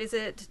featured. Is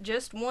it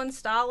just one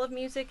style of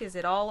music? Is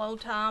it all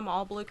old time,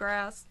 all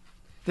bluegrass?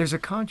 There's a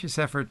conscious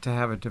effort to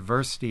have a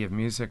diversity of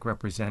music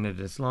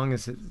represented, as long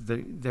as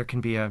there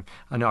can be an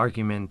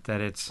argument that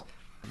it's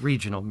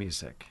regional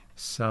music.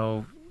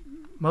 So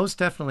most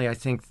definitely, I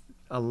think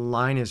a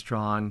line is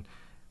drawn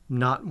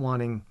not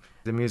wanting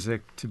the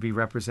music to be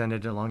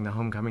represented along the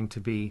homecoming to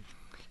be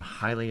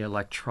highly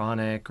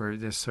electronic or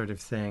this sort of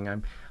thing.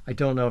 I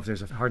don't know if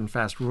there's a hard and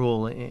fast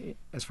rule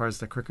as far as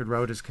the Crooked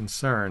Road is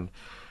concerned,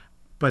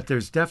 but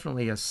there's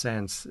definitely a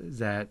sense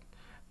that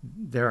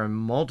there are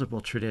multiple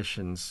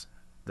traditions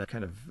that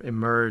kind of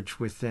emerge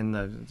within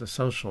the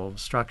social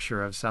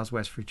structure of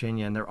Southwest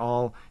Virginia, and they're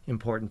all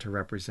important to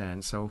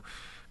represent. So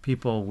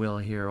people will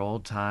hear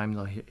old time,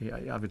 they'll hear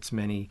of its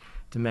many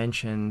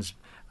dimensions,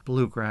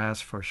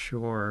 bluegrass for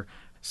sure.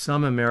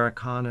 Some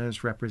Americana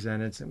is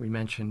represented. We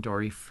mentioned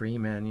Dory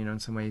Freeman. In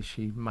some ways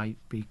she might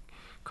be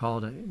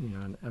called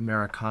an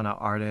Americana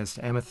artist.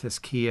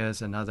 Amethyst Kia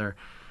is another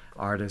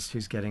artist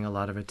who's getting a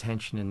lot of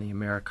attention in the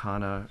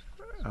Americana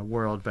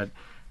world. But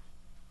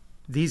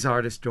these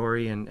artists,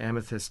 Dory and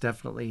Amethyst,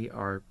 definitely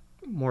are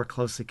more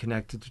closely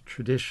connected to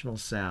traditional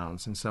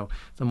sounds. And so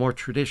the more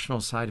traditional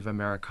side of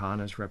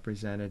Americana is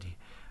represented,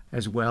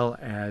 as well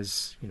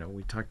as,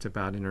 we talked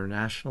about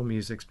international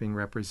musics being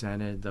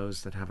represented.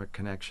 Those that have a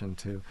connection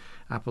to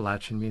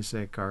Appalachian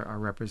music are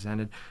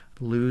represented.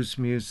 Blues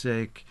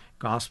music,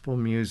 gospel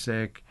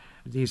music,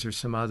 these are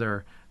some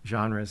other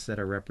genres that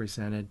are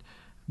represented.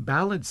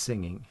 Ballad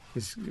singing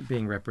is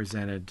being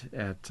represented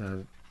at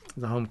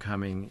the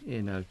homecoming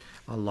in a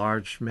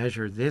large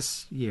measure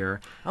this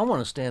year. I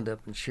want to stand up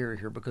and cheer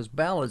here because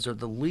ballads are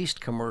the least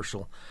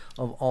commercial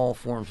of all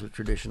forms of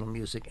traditional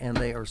music, and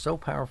they are so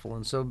powerful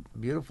and so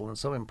beautiful and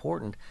so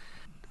important,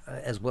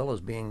 as well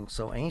as being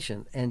so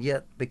ancient. And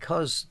yet,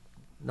 because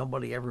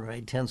nobody ever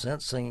made 10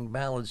 cents singing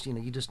ballads,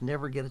 you just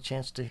never get a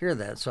chance to hear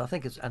that. So I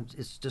think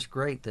it's just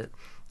great that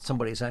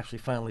somebody's actually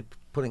finally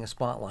putting a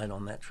spotlight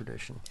on that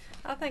tradition.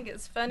 I think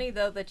it's funny,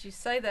 though, that you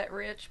say that,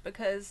 Rich,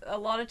 because a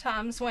lot of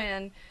times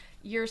when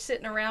you're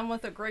sitting around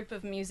with a group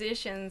of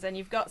musicians and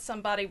you've got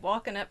somebody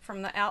walking up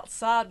from the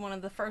outside, one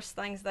of the first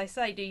things they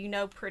say, do you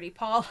know Pretty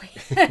Polly?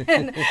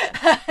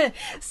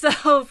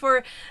 So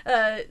for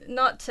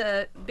not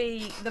to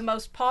be the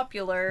most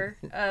popular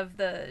of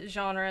the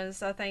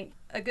genres, I think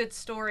a good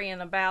story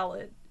and a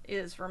ballad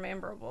is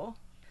rememberable.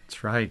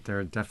 That's right.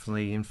 They're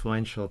definitely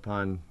influential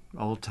upon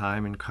old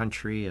time and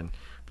country and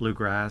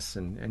bluegrass,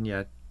 and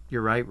yet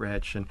you're right,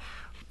 Rich, and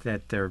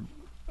that they're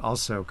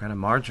also kind of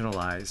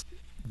marginalized.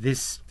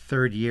 This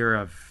third year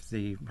of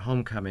the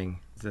homecoming,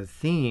 the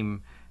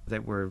theme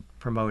that we're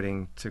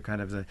promoting to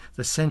kind of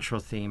the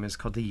central theme is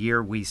called The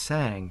Year We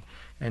Sang.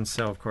 And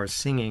so, of course,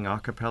 singing, a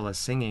cappella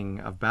singing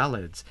of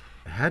ballads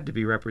had to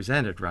be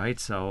represented, right?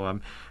 So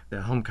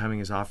the homecoming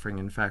is offering,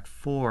 in fact,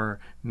 4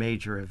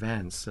 major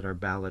events that are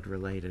ballad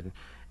related.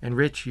 And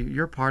Rich,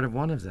 you're part of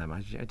one of them.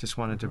 I just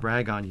wanted to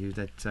brag on you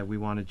that we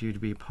wanted you to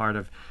be part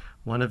of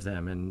one of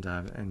them,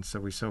 and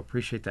so we so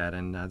appreciate that.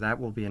 And that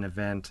will be an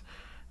event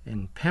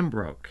in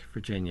Pembroke,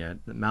 Virginia,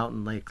 at the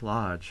Mountain Lake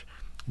Lodge,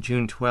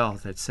 June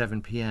 12th at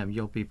 7 p.m.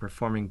 You'll be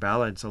performing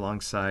ballads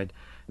alongside,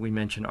 we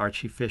mentioned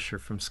Archie Fisher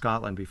from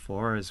Scotland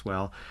before as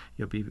well.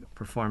 You'll be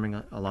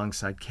performing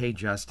alongside Kay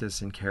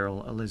Justice and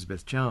Carol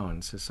Elizabeth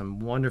Jones. So some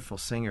wonderful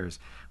singers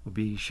will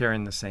be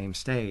sharing the same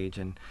stage,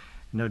 and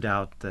no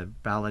doubt the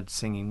ballad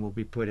singing will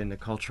be put into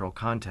cultural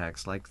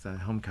context like the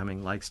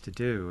homecoming likes to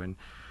do. And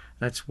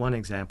that's one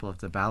example of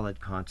the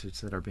ballad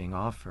concerts that are being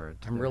offered.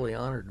 I'm really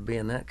honored to be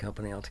in that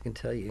company, I can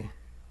tell you.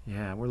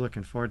 Yeah, we're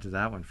looking forward to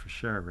that one for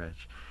sure,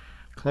 Rich.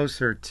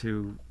 Closer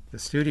to the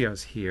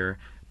studios here,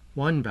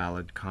 one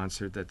ballad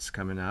concert that's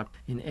coming up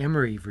in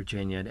Emory,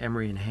 Virginia, at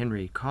Emory and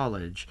Henry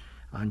College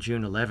on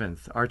June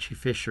 11th. Archie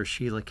Fisher,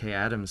 Sheila K.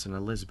 Adams, and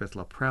Elizabeth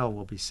Laprelle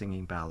will be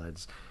singing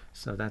ballads.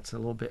 So that's a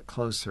little bit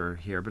closer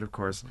here, but of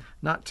course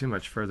not too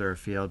much further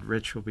afield.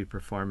 Rich will be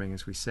performing,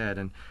 as we said,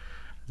 and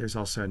there's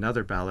also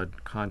another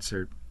ballad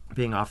concert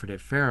being offered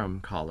at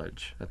Ferrum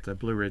College at the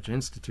Blue Ridge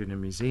Institute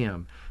and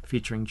Museum,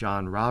 featuring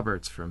John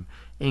Roberts from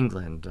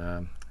England,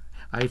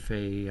 Ife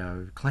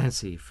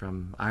Clancy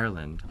from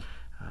Ireland,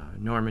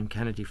 Norman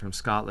Kennedy from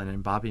Scotland,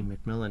 and Bobby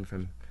McMillan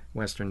from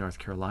Western North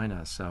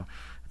Carolina. So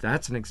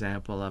that's an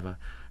example of a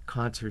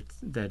concert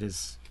that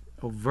is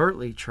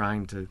overtly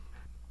trying to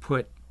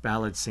put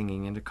ballad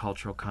singing into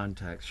cultural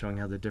context, showing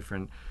how the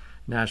different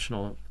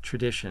national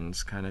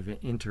traditions kind of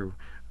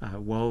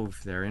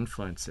interwove their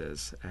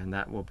influences, and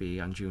that will be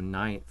on June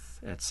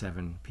 9th at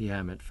 7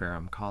 p.m. at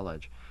Ferrum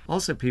College.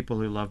 Also, people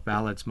who love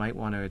ballads might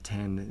want to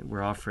attend.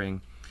 We're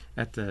offering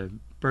at the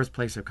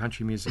Birthplace of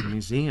Country Music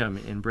Museum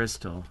in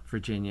Bristol,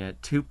 Virginia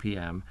at 2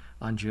 p.m.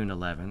 on June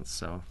 11th,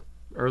 so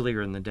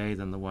earlier in the day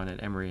than the one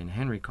at Emory and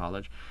Henry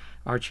College.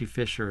 Archie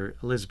Fisher,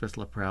 Elizabeth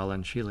Laprelle,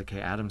 and Sheila K.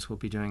 Adams will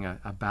be doing a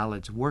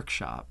ballads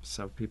workshop,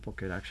 so people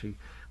could actually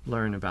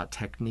learn about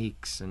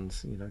techniques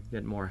and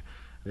get more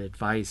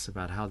advice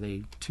about how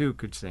they too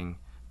could sing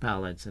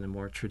ballads in a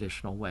more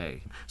traditional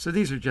way. So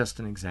these are just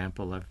an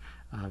example of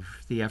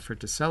the effort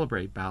to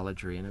celebrate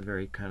balladry in a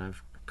very kind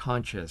of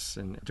conscious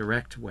and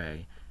direct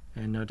way,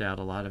 and no doubt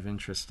a lot of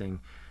interesting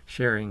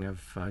sharing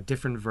of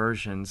different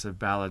versions of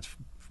ballads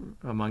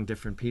among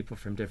different people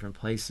from different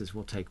places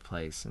will take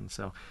place. And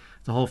so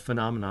the whole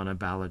phenomenon of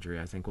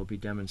balladry, I think, will be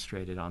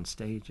demonstrated on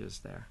stages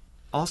there.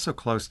 Also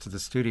close to the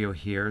studio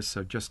here,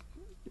 so just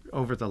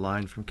over the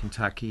line from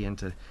Kentucky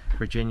into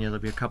Virginia,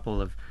 there'll be a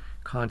couple of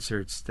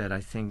concerts that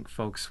I think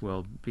folks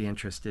will be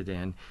interested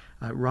in.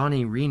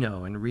 Ronnie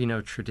Reno and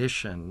Reno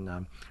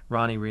Tradition.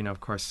 Ronnie Reno, of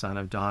course, son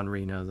of Don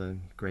Reno, the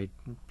great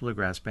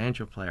bluegrass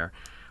banjo player,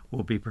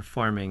 will be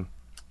performing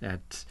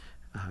at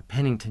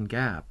Pennington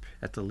Gap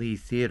at the Lee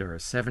Theater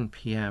at 7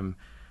 p.m.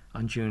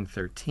 on June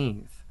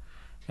 13th.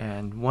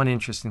 And one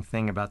interesting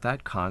thing about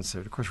that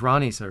concert, of course,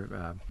 Ronnie's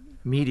a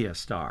media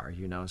star,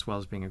 as well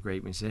as being a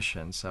great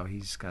musician. So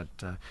he's got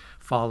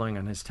following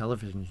on his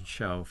television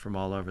show from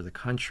all over the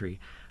country.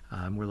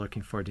 We're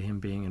looking forward to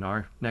him being in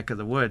our neck of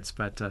the woods,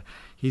 but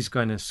he's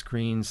going to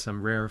screen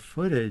some rare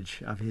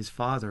footage of his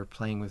father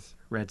playing with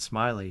Red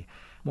Smiley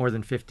more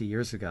than 50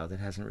 years ago that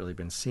hasn't really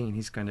been seen.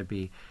 He's going to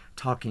be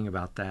talking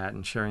about that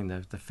and sharing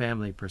the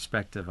family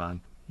perspective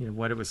on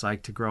what it was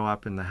like to grow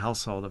up in the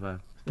household of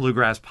a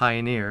bluegrass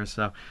pioneer.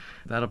 So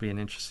that'll be an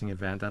interesting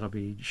event. That'll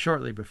be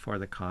shortly before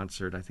the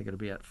concert. I think it'll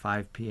be at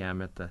 5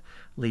 p.m. at the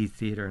Lee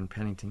Theater in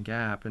Pennington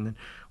Gap. And then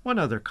one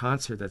other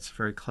concert that's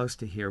very close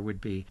to here would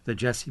be the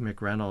Jesse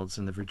McReynolds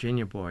and the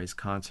Virginia Boys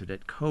concert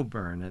at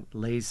Coburn at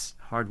Lay's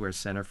Hardware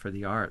Center for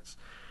the Arts.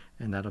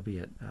 And that'll be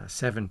at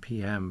 7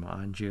 p.m.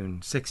 on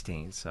June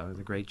 16th. So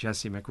the great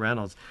Jesse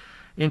McReynolds.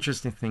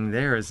 Interesting thing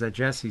there is that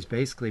Jesse's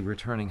basically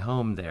returning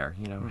home there,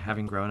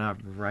 having grown up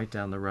right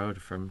down the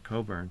road from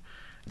Coburn.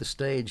 The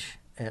stage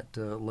at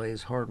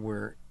Lay's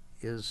Hardware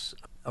is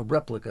a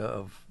replica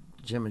of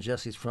Jim and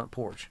Jesse's front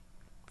porch.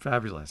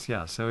 Fabulous,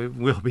 yeah. So it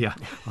will be a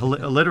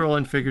literal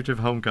and figurative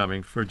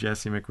homecoming for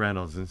Jesse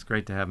McReynolds, and it's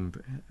great to have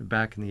him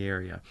back in the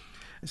area.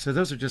 So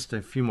those are just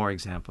a few more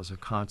examples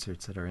of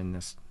concerts that are in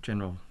this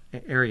general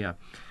area.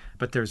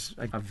 But there's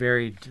a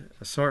varied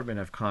assortment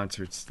of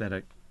concerts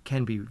that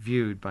can be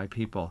viewed by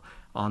people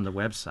on the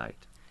website.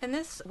 And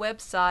this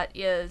website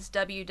is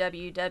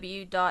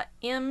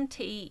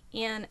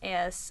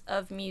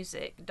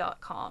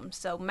www.mtnsofmusic.com.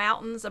 So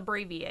mountains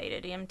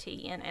abbreviated,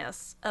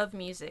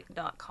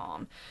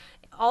 mtnsofmusic.com.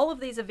 All of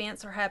these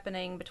events are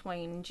happening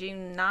between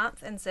June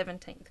 9th and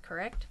 17th,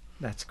 correct?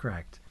 That's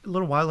correct. A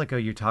little while ago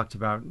you talked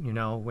about,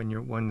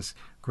 when one's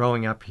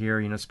growing up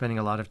here, spending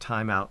a lot of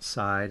time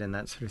outside and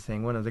that sort of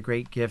thing. One of the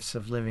great gifts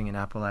of living in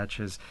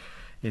Appalachia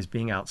is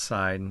being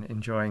outside and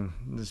enjoying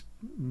this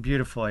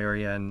beautiful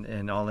area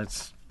and all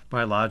its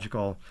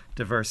biological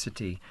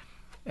diversity.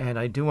 And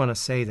I do want to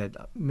say that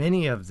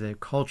many of the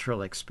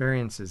cultural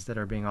experiences that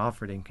are being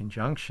offered in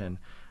conjunction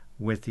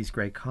with these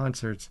great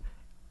concerts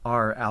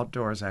are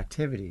outdoors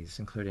activities,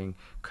 including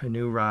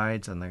canoe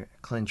rides on the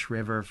Clinch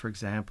River, for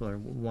example, or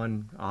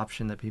one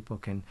option that people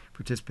can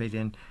participate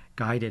in,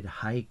 guided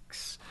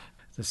hikes.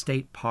 The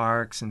state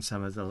parks and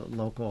some of the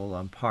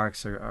local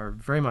parks are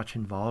very much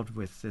involved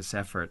with this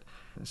effort.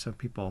 So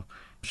people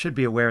should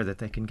be aware that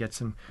they can get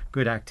some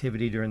good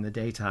activity during the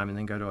daytime and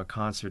then go to a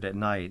concert at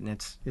night. And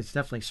it's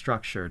definitely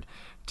structured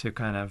to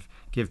kind of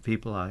give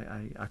people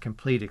a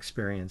complete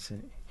experience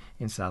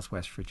in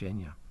Southwest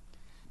Virginia.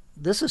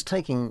 This is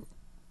taking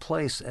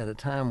place at a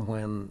time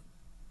when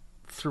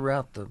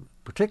throughout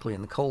particularly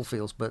in the coal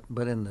fields, but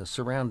in the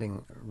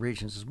surrounding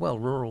regions as well,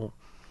 rural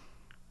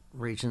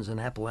regions and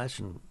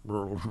Appalachian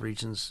rural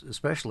regions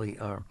especially,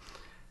 are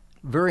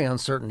very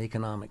uncertain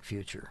economic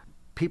future.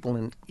 People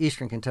in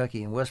eastern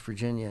Kentucky and West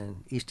Virginia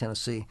and East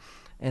Tennessee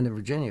and in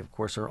Virginia, of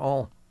course, are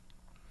all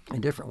in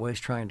different ways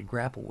trying to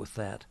grapple with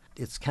that.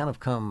 It's kind of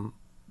come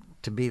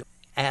to be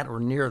at or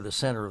near the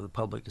center of the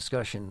public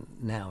discussion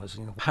now is,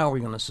 how are we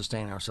going to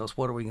sustain ourselves?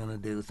 What are we going to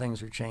do?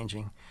 Things are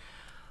changing.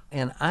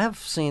 And I've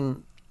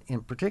seen in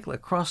particular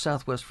across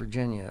Southwest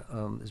Virginia,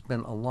 there's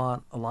been a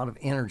lot of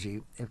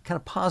energy, kind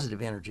of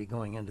positive energy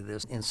going into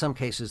this. In some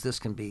cases, this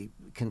can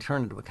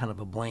turn into a kind of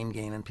a blame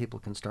game, and people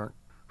can start,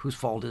 whose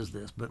fault is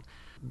this? But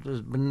there's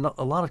been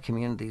a lot of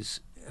communities,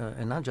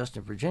 and not just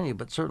in Virginia,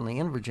 but certainly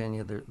in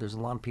Virginia, there's a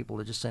lot of people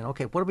that are just saying,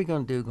 okay, what are we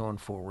going to do going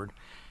forward?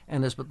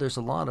 And there's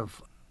a lot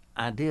of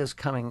ideas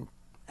coming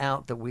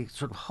out that we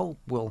sort of hope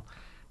will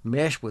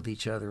mesh with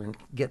each other and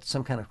get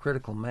some kind of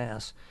critical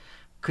mass.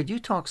 Could you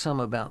talk some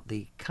about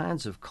the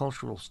kinds of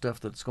cultural stuff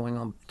that's going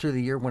on through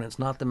the year when it's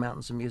not the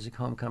Mountains of Music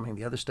Homecoming,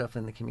 the other stuff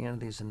in the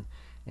communities and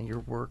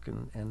your work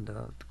and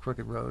the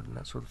Crooked Road and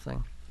that sort of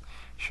thing?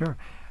 Sure.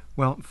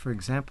 Well, for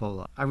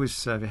example, I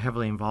was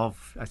heavily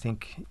involved, I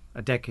think,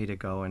 a decade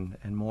ago and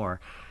more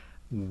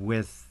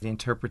with the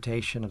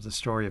interpretation of the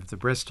story of the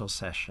Bristol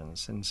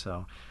Sessions. And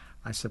so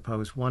I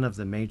suppose one of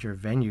the major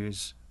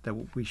venues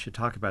that we should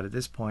talk about at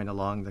this point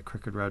along the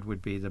Crooked Road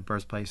would be the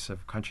Birthplace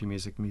of Country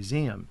Music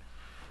Museum.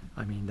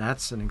 I mean,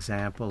 that's an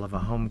example of a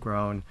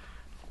homegrown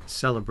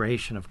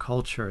celebration of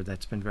culture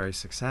that's been very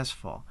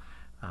successful.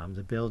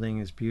 The building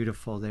is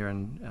beautiful there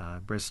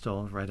in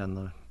Bristol, right on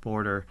the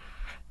border.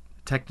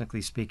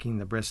 Technically speaking,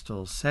 the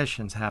Bristol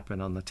Sessions happen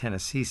on the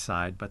Tennessee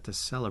side, but the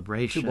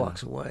celebration... 2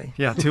 blocks away.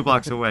 Yeah, 2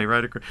 blocks away,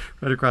 right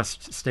across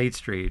State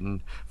Street. And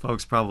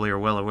folks probably are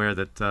well aware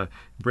that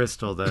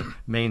Bristol, the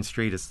main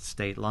street, is the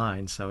state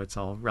line, so it's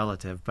all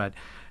relative. But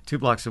 2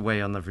 blocks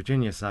away on the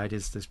Virginia side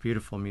is this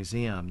beautiful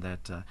museum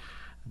that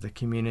the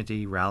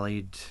community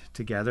rallied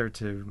together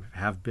to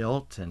have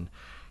built. And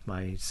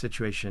my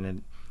situation at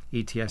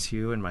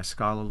ETSU and my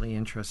scholarly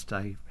interest,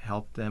 I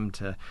helped them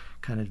to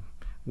kind of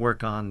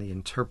work on the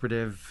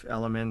interpretive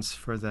elements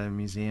for the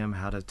museum,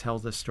 how to tell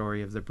the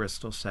story of the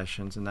Bristol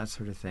Sessions and that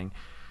sort of thing.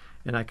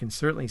 And I can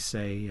certainly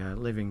say,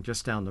 living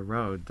just down the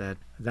road, that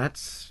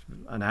that's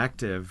an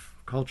active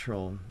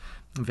cultural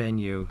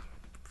venue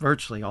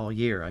virtually all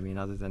year. I mean,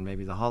 other than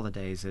maybe the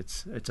holidays,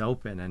 it's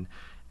open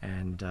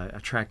and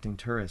attracting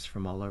tourists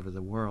from all over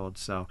the world.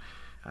 So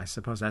I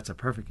suppose that's a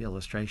perfect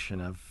illustration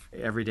of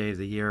every day of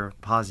the year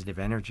positive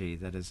energy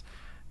that has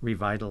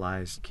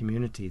revitalized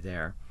community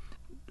there.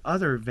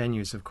 Other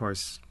venues, of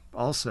course,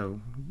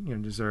 also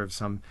deserve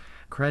some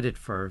credit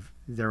for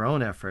their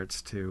own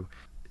efforts to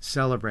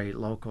celebrate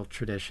local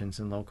traditions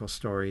and local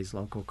stories,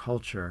 local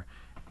culture,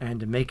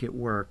 and to make it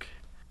work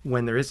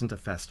when there isn't a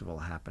festival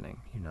happening.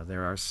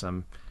 There are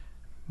some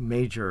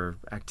major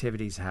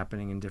activities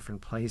happening in different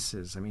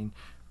places. I mean,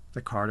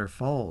 the Carter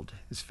Fold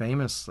is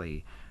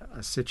famously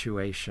a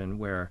situation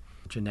where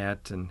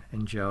Jeanette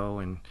and Joe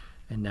and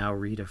now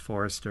Rita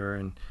Forrester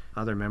and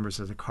other members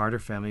of the Carter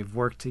family have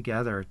worked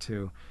together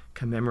to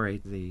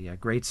commemorate the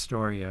great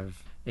story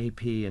of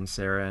A.P. and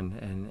Sarah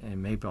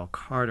and Maybelle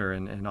Carter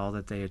and all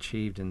that they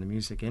achieved in the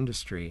music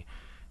industry,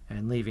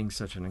 and leaving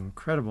such an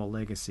incredible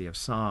legacy of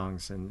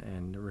songs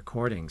and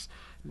recordings.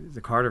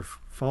 The Carter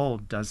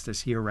Fold does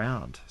this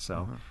year-round,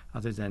 so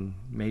other than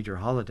major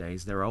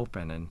holidays, they're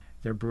open, and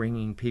they're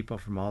bringing people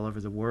from all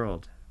over the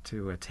world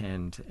to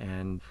attend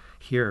and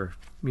hear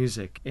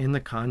music in the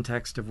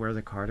context of where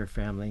the Carter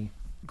family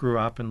grew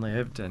up and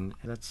lived, and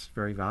that's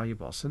very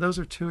valuable. So those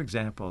are 2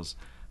 examples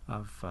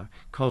of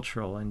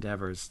cultural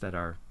endeavors that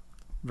are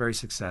very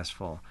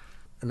successful.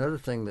 Another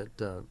thing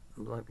that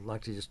I'd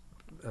like to just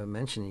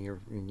mention,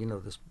 you know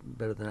this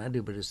better than I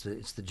do, but it's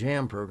the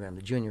JAM program,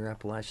 the Junior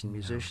Appalachian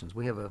Musicians.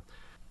 We have a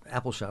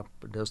Appalshop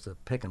that does the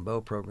Pick and Bow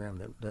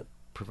program that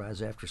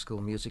provides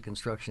after-school music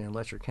instruction in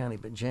Letcher County,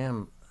 but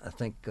JAM, I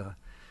think,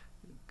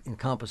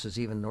 encompasses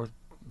even North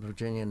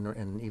Virginia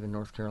and even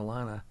North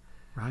Carolina.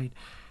 Right.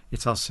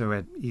 It's also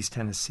at East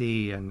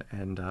Tennessee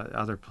and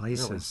other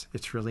places. Really?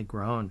 It's really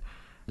grown.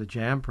 The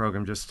JAM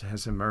program just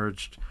has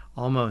emerged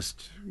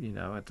almost,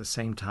 at the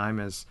same time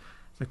as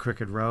the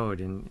Crooked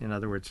Road. In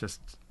other words, just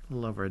a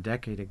little over a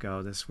decade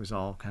ago, this was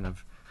all kind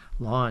of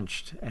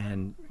launched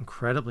and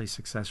incredibly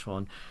successful.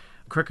 And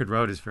Crooked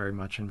Road is very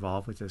much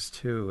involved with this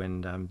too,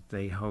 and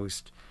they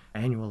host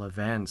annual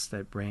events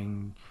that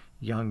bring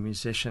young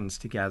musicians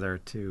together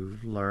to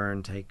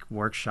learn, take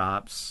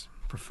workshops,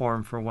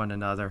 perform for one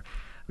another.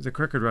 The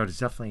Crooked Road is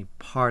definitely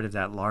part of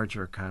that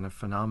larger kind of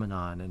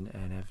phenomenon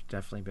and have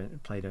definitely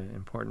played an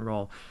important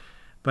role.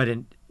 But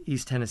in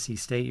East Tennessee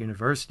State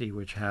University,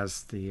 which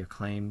has the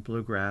acclaimed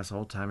bluegrass,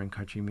 old-time, and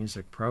country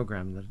music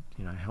program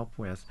that I help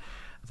with,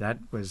 that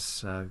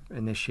was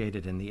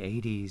initiated in the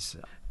 80s.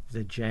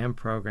 The JAM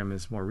program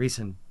is more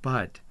recent,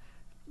 but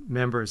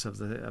members of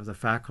the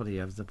faculty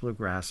of the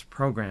bluegrass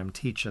program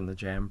teach in the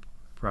JAM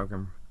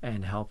program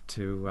and help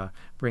to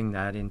bring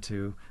that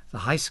into the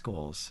high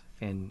schools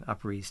in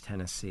Upper East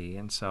Tennessee.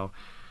 And so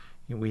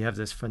we have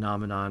this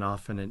phenomenon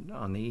often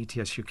on the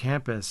ETSU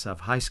campus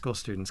of high school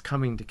students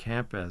coming to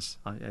campus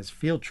as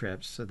field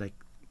trips so they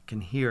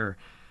can hear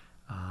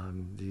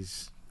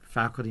these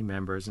faculty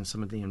members and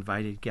some of the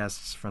invited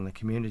guests from the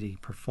community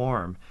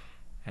perform.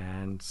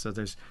 And so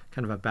there's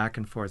kind of a back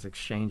and forth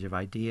exchange of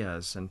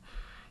ideas. And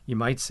you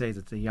might say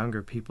that the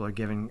younger people are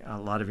giving a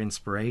lot of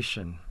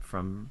inspiration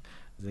from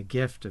the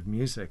gift of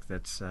music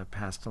that's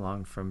passed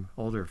along from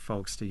older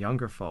folks to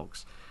younger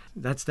folks.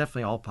 that's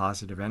definitely all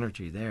positive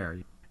energy there.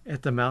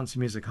 At the Mountains of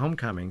Music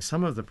Homecoming,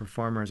 some of the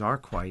performers are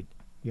quite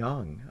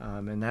young,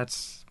 and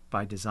that's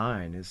by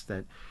design, is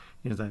that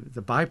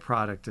the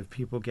byproduct of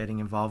people getting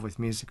involved with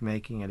music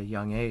making at a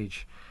young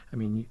age. I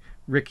mean,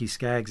 Ricky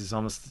Skaggs is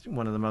almost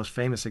one of the most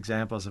famous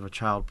examples of a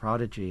child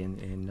prodigy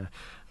in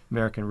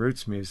American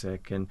roots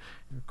music, and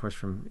of course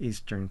from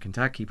Eastern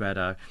Kentucky.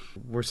 But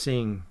we're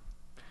seeing,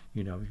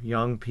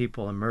 young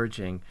people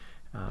emerging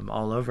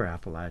all over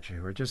Appalachia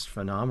who are just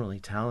phenomenally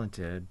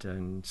talented,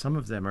 and some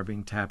of them are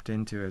being tapped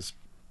into as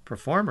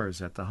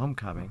performers at the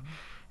homecoming.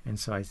 Mm-hmm. And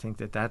so I think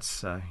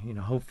that's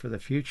hope for the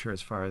future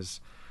as far as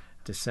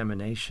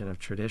dissemination of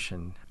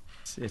tradition.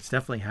 It's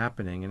definitely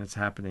happening, and it's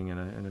happening in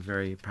a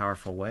very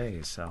powerful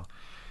way. So,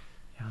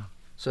 yeah.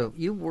 So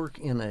you work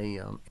in a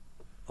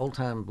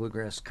old-time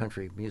bluegrass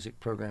country music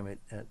program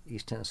at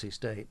East Tennessee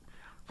State.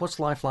 What's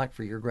life like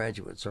for your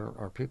graduates?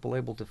 Are people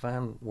able to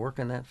find work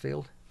in that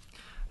field?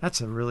 That's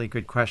a really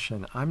good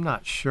question. I'm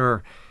not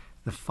sure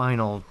the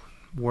final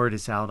word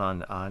is out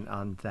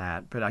on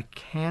that, but I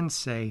can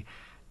say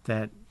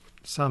that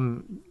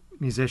some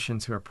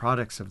musicians who are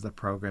products of the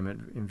program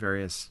in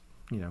various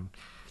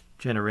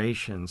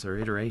generations or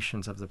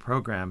iterations of the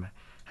program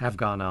have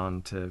gone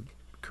on to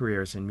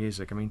careers in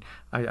music. I mean,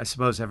 I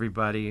suppose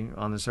everybody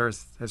on this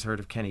earth has heard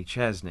of Kenny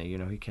Chesney.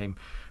 He came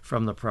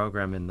from the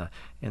program in the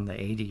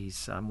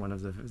 80s, one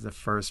of the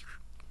first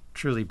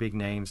truly big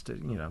names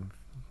to,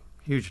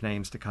 huge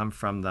names to come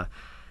from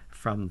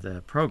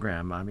the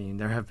program. I mean,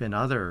 there have been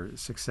other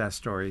success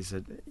stories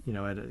at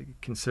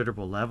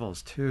considerable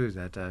levels too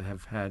that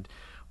have had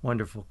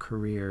wonderful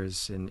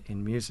careers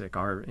in music,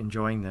 are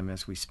enjoying them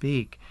as we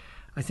speak.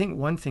 I think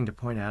one thing to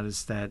point out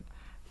is that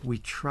we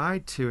try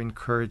to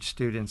encourage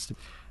students to,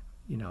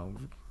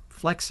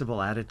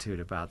 flexible attitude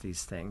about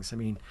these things. I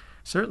mean,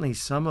 certainly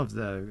some of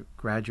the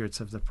graduates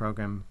of the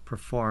program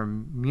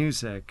perform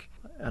music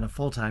on a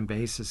full-time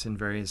basis in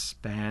various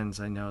bands.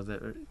 I know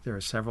that there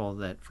are several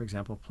that, for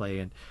example, play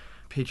in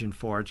Pigeon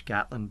Forge,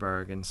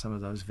 Gatlinburg, and some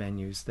of those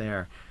venues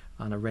there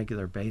on a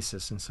regular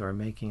basis, and so are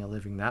making a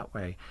living that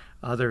way.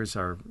 Others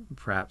are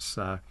perhaps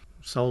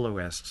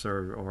soloists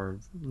or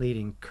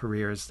leading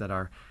careers that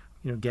are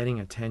getting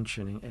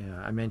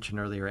attention. I mentioned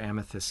earlier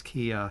Amethyst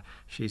Kia.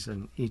 She's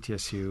an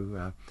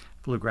ETSU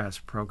Bluegrass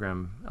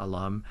Program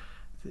alum.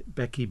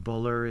 Becky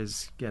Buller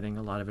is getting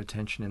a lot of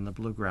attention in the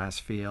bluegrass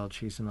field.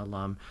 She's an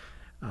alum.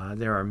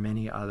 There are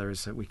many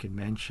others that we could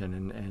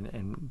mention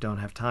and don't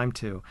have time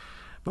to.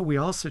 But we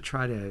also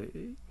try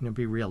to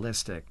be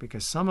realistic,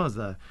 because some of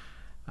the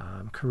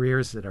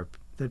careers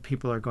that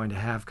people are going to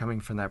have coming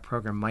from that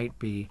program might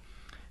be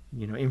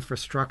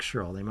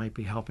infrastructural. They might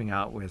be helping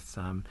out with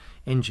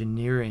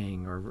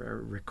engineering or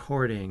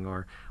recording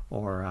or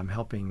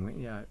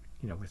helping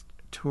with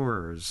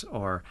tours,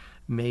 or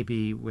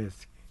maybe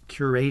with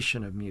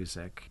curation of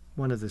music.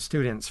 One of the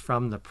students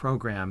from the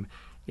program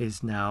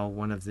is now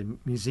one of the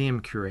museum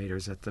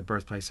curators at the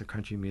Birthplace of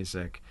Country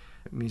Music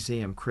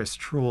Museum, Chris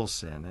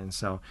Truelson. And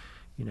so,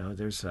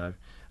 there's a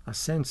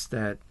sense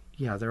that,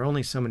 there are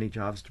only so many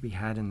jobs to be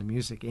had in the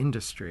music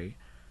industry,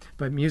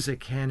 but music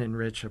can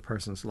enrich a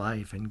person's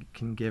life and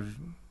can give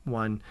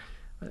one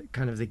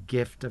kind of the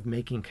gift of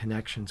making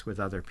connections with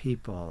other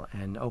people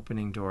and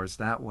opening doors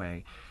that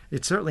way.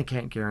 It certainly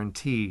can't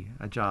guarantee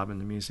a job in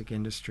the music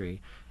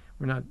industry.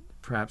 We're not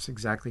perhaps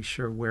exactly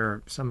sure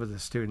where some of the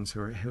students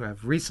who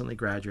have recently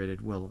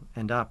graduated will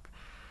end up,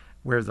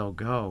 where they'll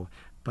go,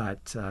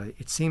 but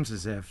it seems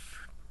as if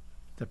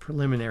the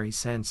preliminary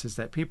sense is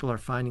that people are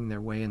finding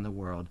their way in the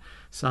world,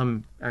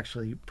 some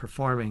actually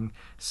performing,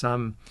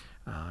 some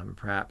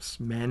perhaps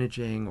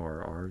managing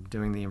or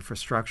doing the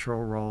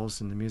infrastructural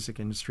roles in the music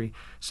industry,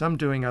 some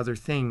doing other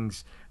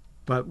things,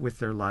 but with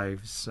their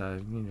lives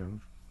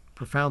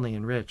profoundly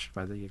enriched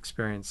by the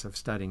experience of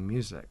studying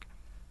music.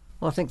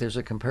 Well, I think there's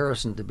a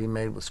comparison to be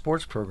made with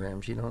sports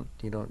programs. You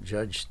don't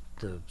judge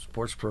the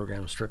sports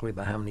program strictly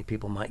by how many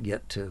people might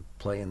get to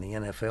play in the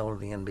NFL or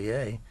the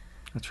NBA.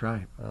 That's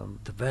right.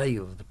 The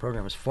value of the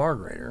program is far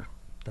greater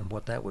than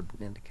what that would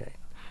indicate.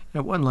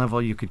 At one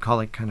level, you could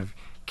call it kind of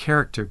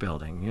character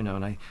building,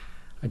 and I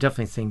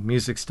definitely think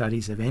music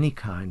studies of any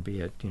kind, be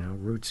it,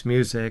 roots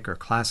music or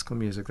classical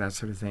music, that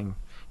sort of thing,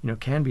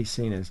 can be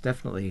seen as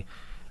definitely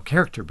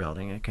character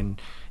building. It can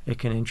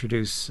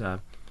introduce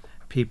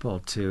people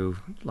to,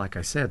 like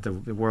I said,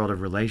 the world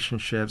of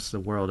relationships, the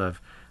world of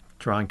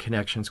drawing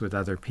connections with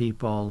other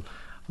people,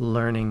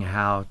 learning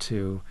how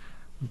to,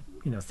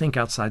 think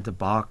outside the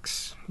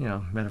box,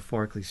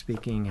 metaphorically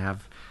speaking,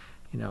 have,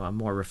 a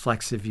more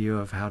reflexive view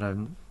of how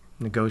to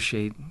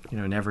negotiate,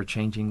 an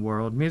ever-changing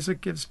world. Music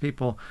gives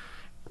people,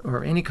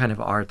 or any kind of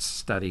arts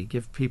study,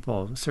 give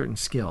people certain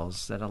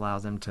skills that allow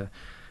them to,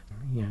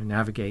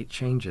 navigate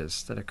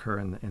changes that occur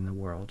in the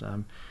world.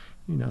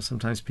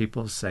 Sometimes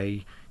people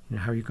say,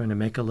 how are you going to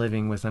make a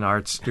living with an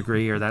arts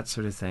degree or that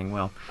sort of thing?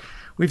 Well,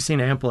 we've seen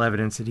ample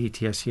evidence at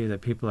ETSU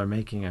that people are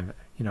making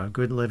a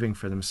good living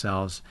for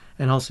themselves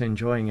and also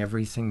enjoying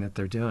everything that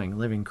they're doing,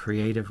 living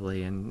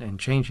creatively and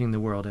changing the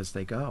world as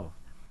they go.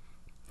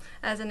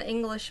 as an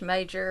English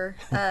major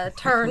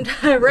turned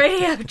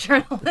radio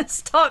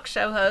journalist, talk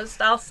show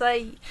host, I'll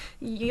say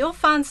you'll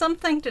find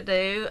something to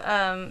do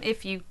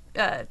if you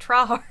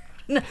try hard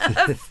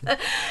enough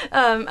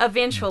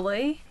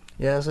eventually.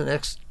 Yeah, as an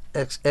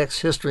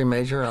ex-history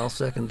major, I'll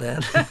second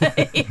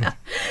that.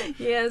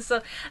 Yeah,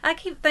 so I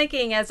keep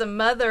thinking, as a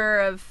mother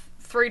of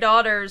 3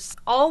 daughters,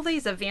 all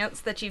these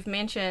events that you've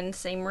mentioned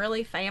seem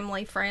really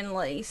family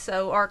friendly.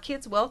 So are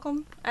kids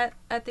welcome at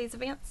these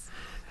events?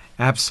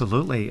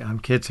 Absolutely.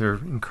 Kids are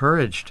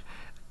encouraged,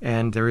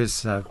 and there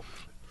is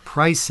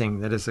pricing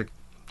that is,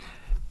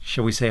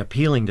 shall we say,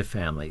 appealing to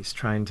families,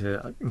 trying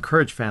to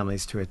encourage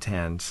families to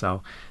attend.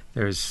 So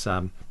there's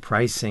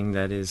pricing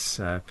that is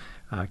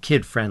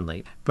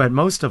kid-friendly. But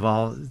most of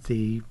all,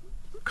 the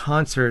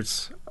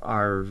concerts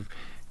are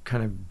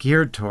kind of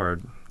geared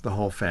toward the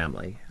whole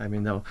family. I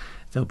mean,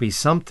 there'll be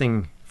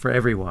something for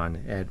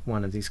everyone at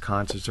one of these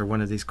concerts or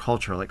one of these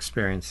cultural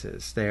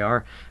experiences. They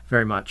are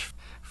very much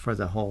for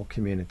the whole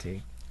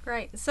community.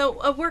 Great.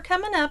 So we're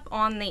coming up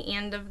on the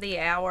end of the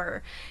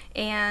hour,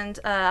 and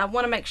I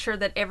want to make sure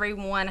that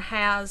everyone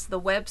has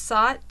the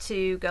website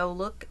to go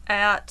look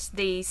at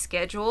the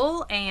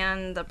schedule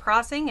and the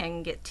pricing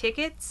and get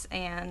tickets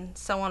and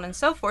so on and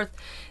so forth.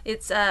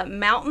 It's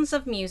Mountains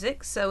of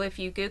Music, so if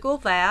you Google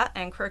that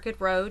and Crooked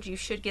Road, you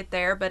should get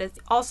there, but it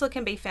also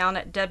can be found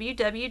at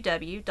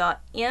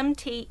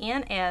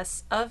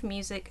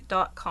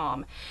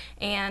www.mtnsofmusic.com.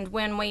 And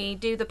when we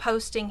do the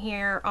posting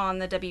here on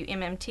the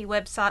WMMT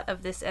website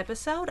of this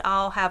episode,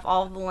 I'll have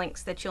all the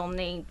links that you'll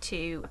need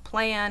to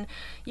plan.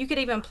 You could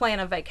even plan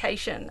a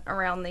vacation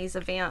around these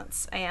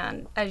events,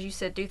 and as you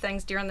said, do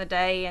things during the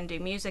day and do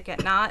music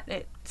at night.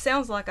 It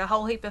sounds like a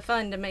whole heap of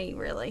fun to me,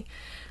 really.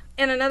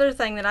 And another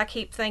thing that I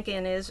keep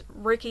thinking is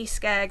Ricky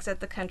Skaggs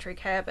at the Country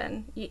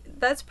Cabin.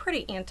 That's pretty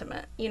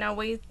intimate. You know,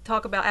 we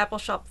talk about Apple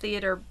Shop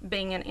Theater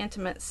being an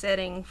intimate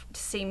setting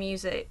to see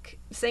music.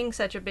 Seeing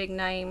such a big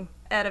name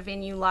at a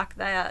venue like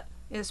that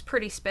is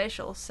pretty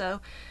special.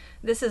 So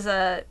this is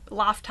a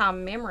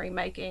lifetime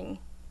memory-making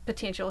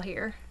potential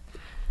here.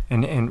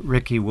 And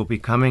Ricky will be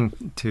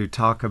coming to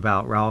talk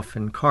about Ralph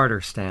and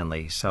Carter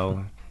Stanley,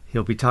 so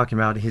he'll be talking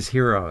about his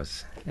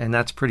heroes, and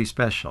that's pretty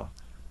special.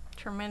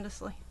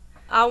 Tremendously.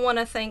 I want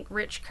to thank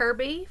Rich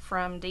Kirby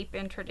from Deep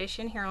in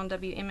Tradition here on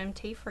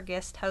WMMT for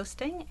guest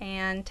hosting,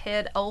 and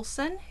Ted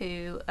Olson,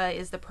 who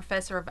is the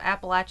professor of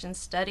Appalachian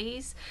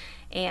Studies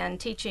and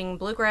teaching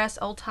bluegrass,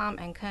 old time,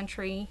 and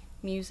country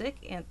music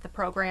at the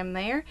program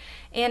there,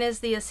 and is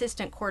the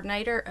assistant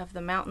coordinator of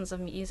the Mountains of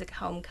Music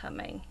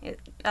Homecoming. It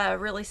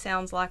really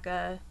sounds like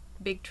a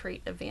big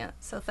treat event.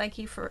 So thank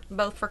you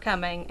both for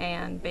coming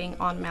and being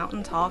on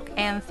Mountain Talk,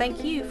 and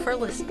thank you for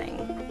listening.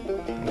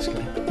 Thanks,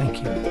 Kelly.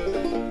 Thank you.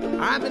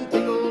 I've been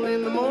tickled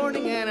in the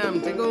morning and I'm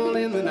tickled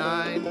in the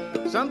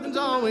night. Something's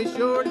always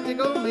sure to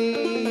tickle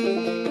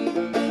me.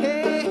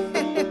 Hey,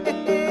 hey,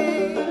 hey,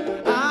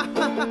 hey. Ah,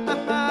 ha, ha, ha,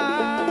 ha.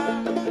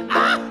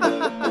 Ah, ha,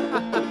 ha, ha, ha.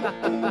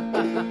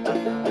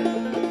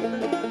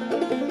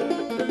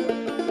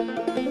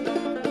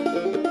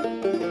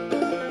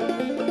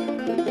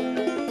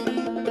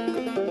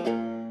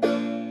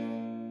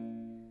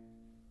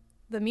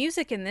 The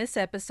music in this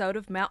episode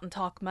of Mountain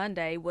Talk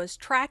Monday was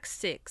track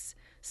 6,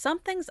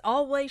 Something's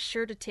Always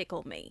Sure to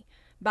Tickle Me,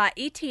 by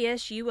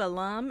ETSU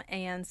alum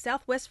and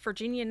Southwest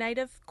Virginia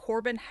native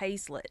Corbin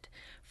Hazlett,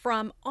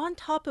 from On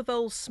Top of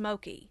Old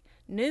Smoky,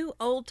 New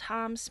Old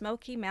Time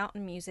Smoky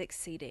Mountain Music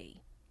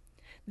CD.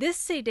 This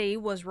CD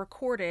was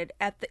recorded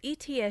at the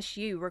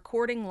ETSU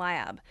Recording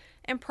Lab,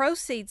 and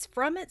proceeds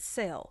from its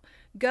sale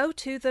go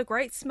to the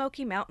Great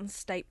Smoky Mountains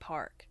State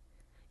Park.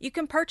 You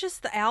can purchase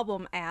the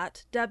album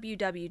at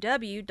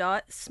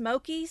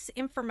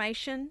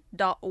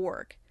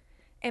www.smokiesinformation.org.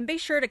 And be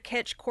sure to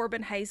catch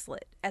Corbin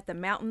Hazlett at the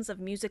Mountains of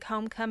Music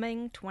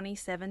Homecoming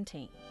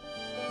 2017.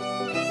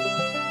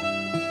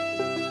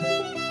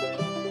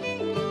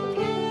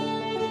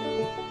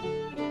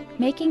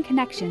 Making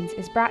Connections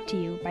is brought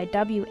to you by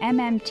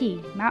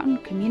WMMT Mountain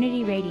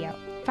Community Radio.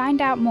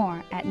 Find out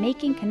more at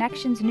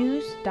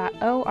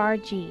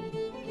makingconnectionsnews.org.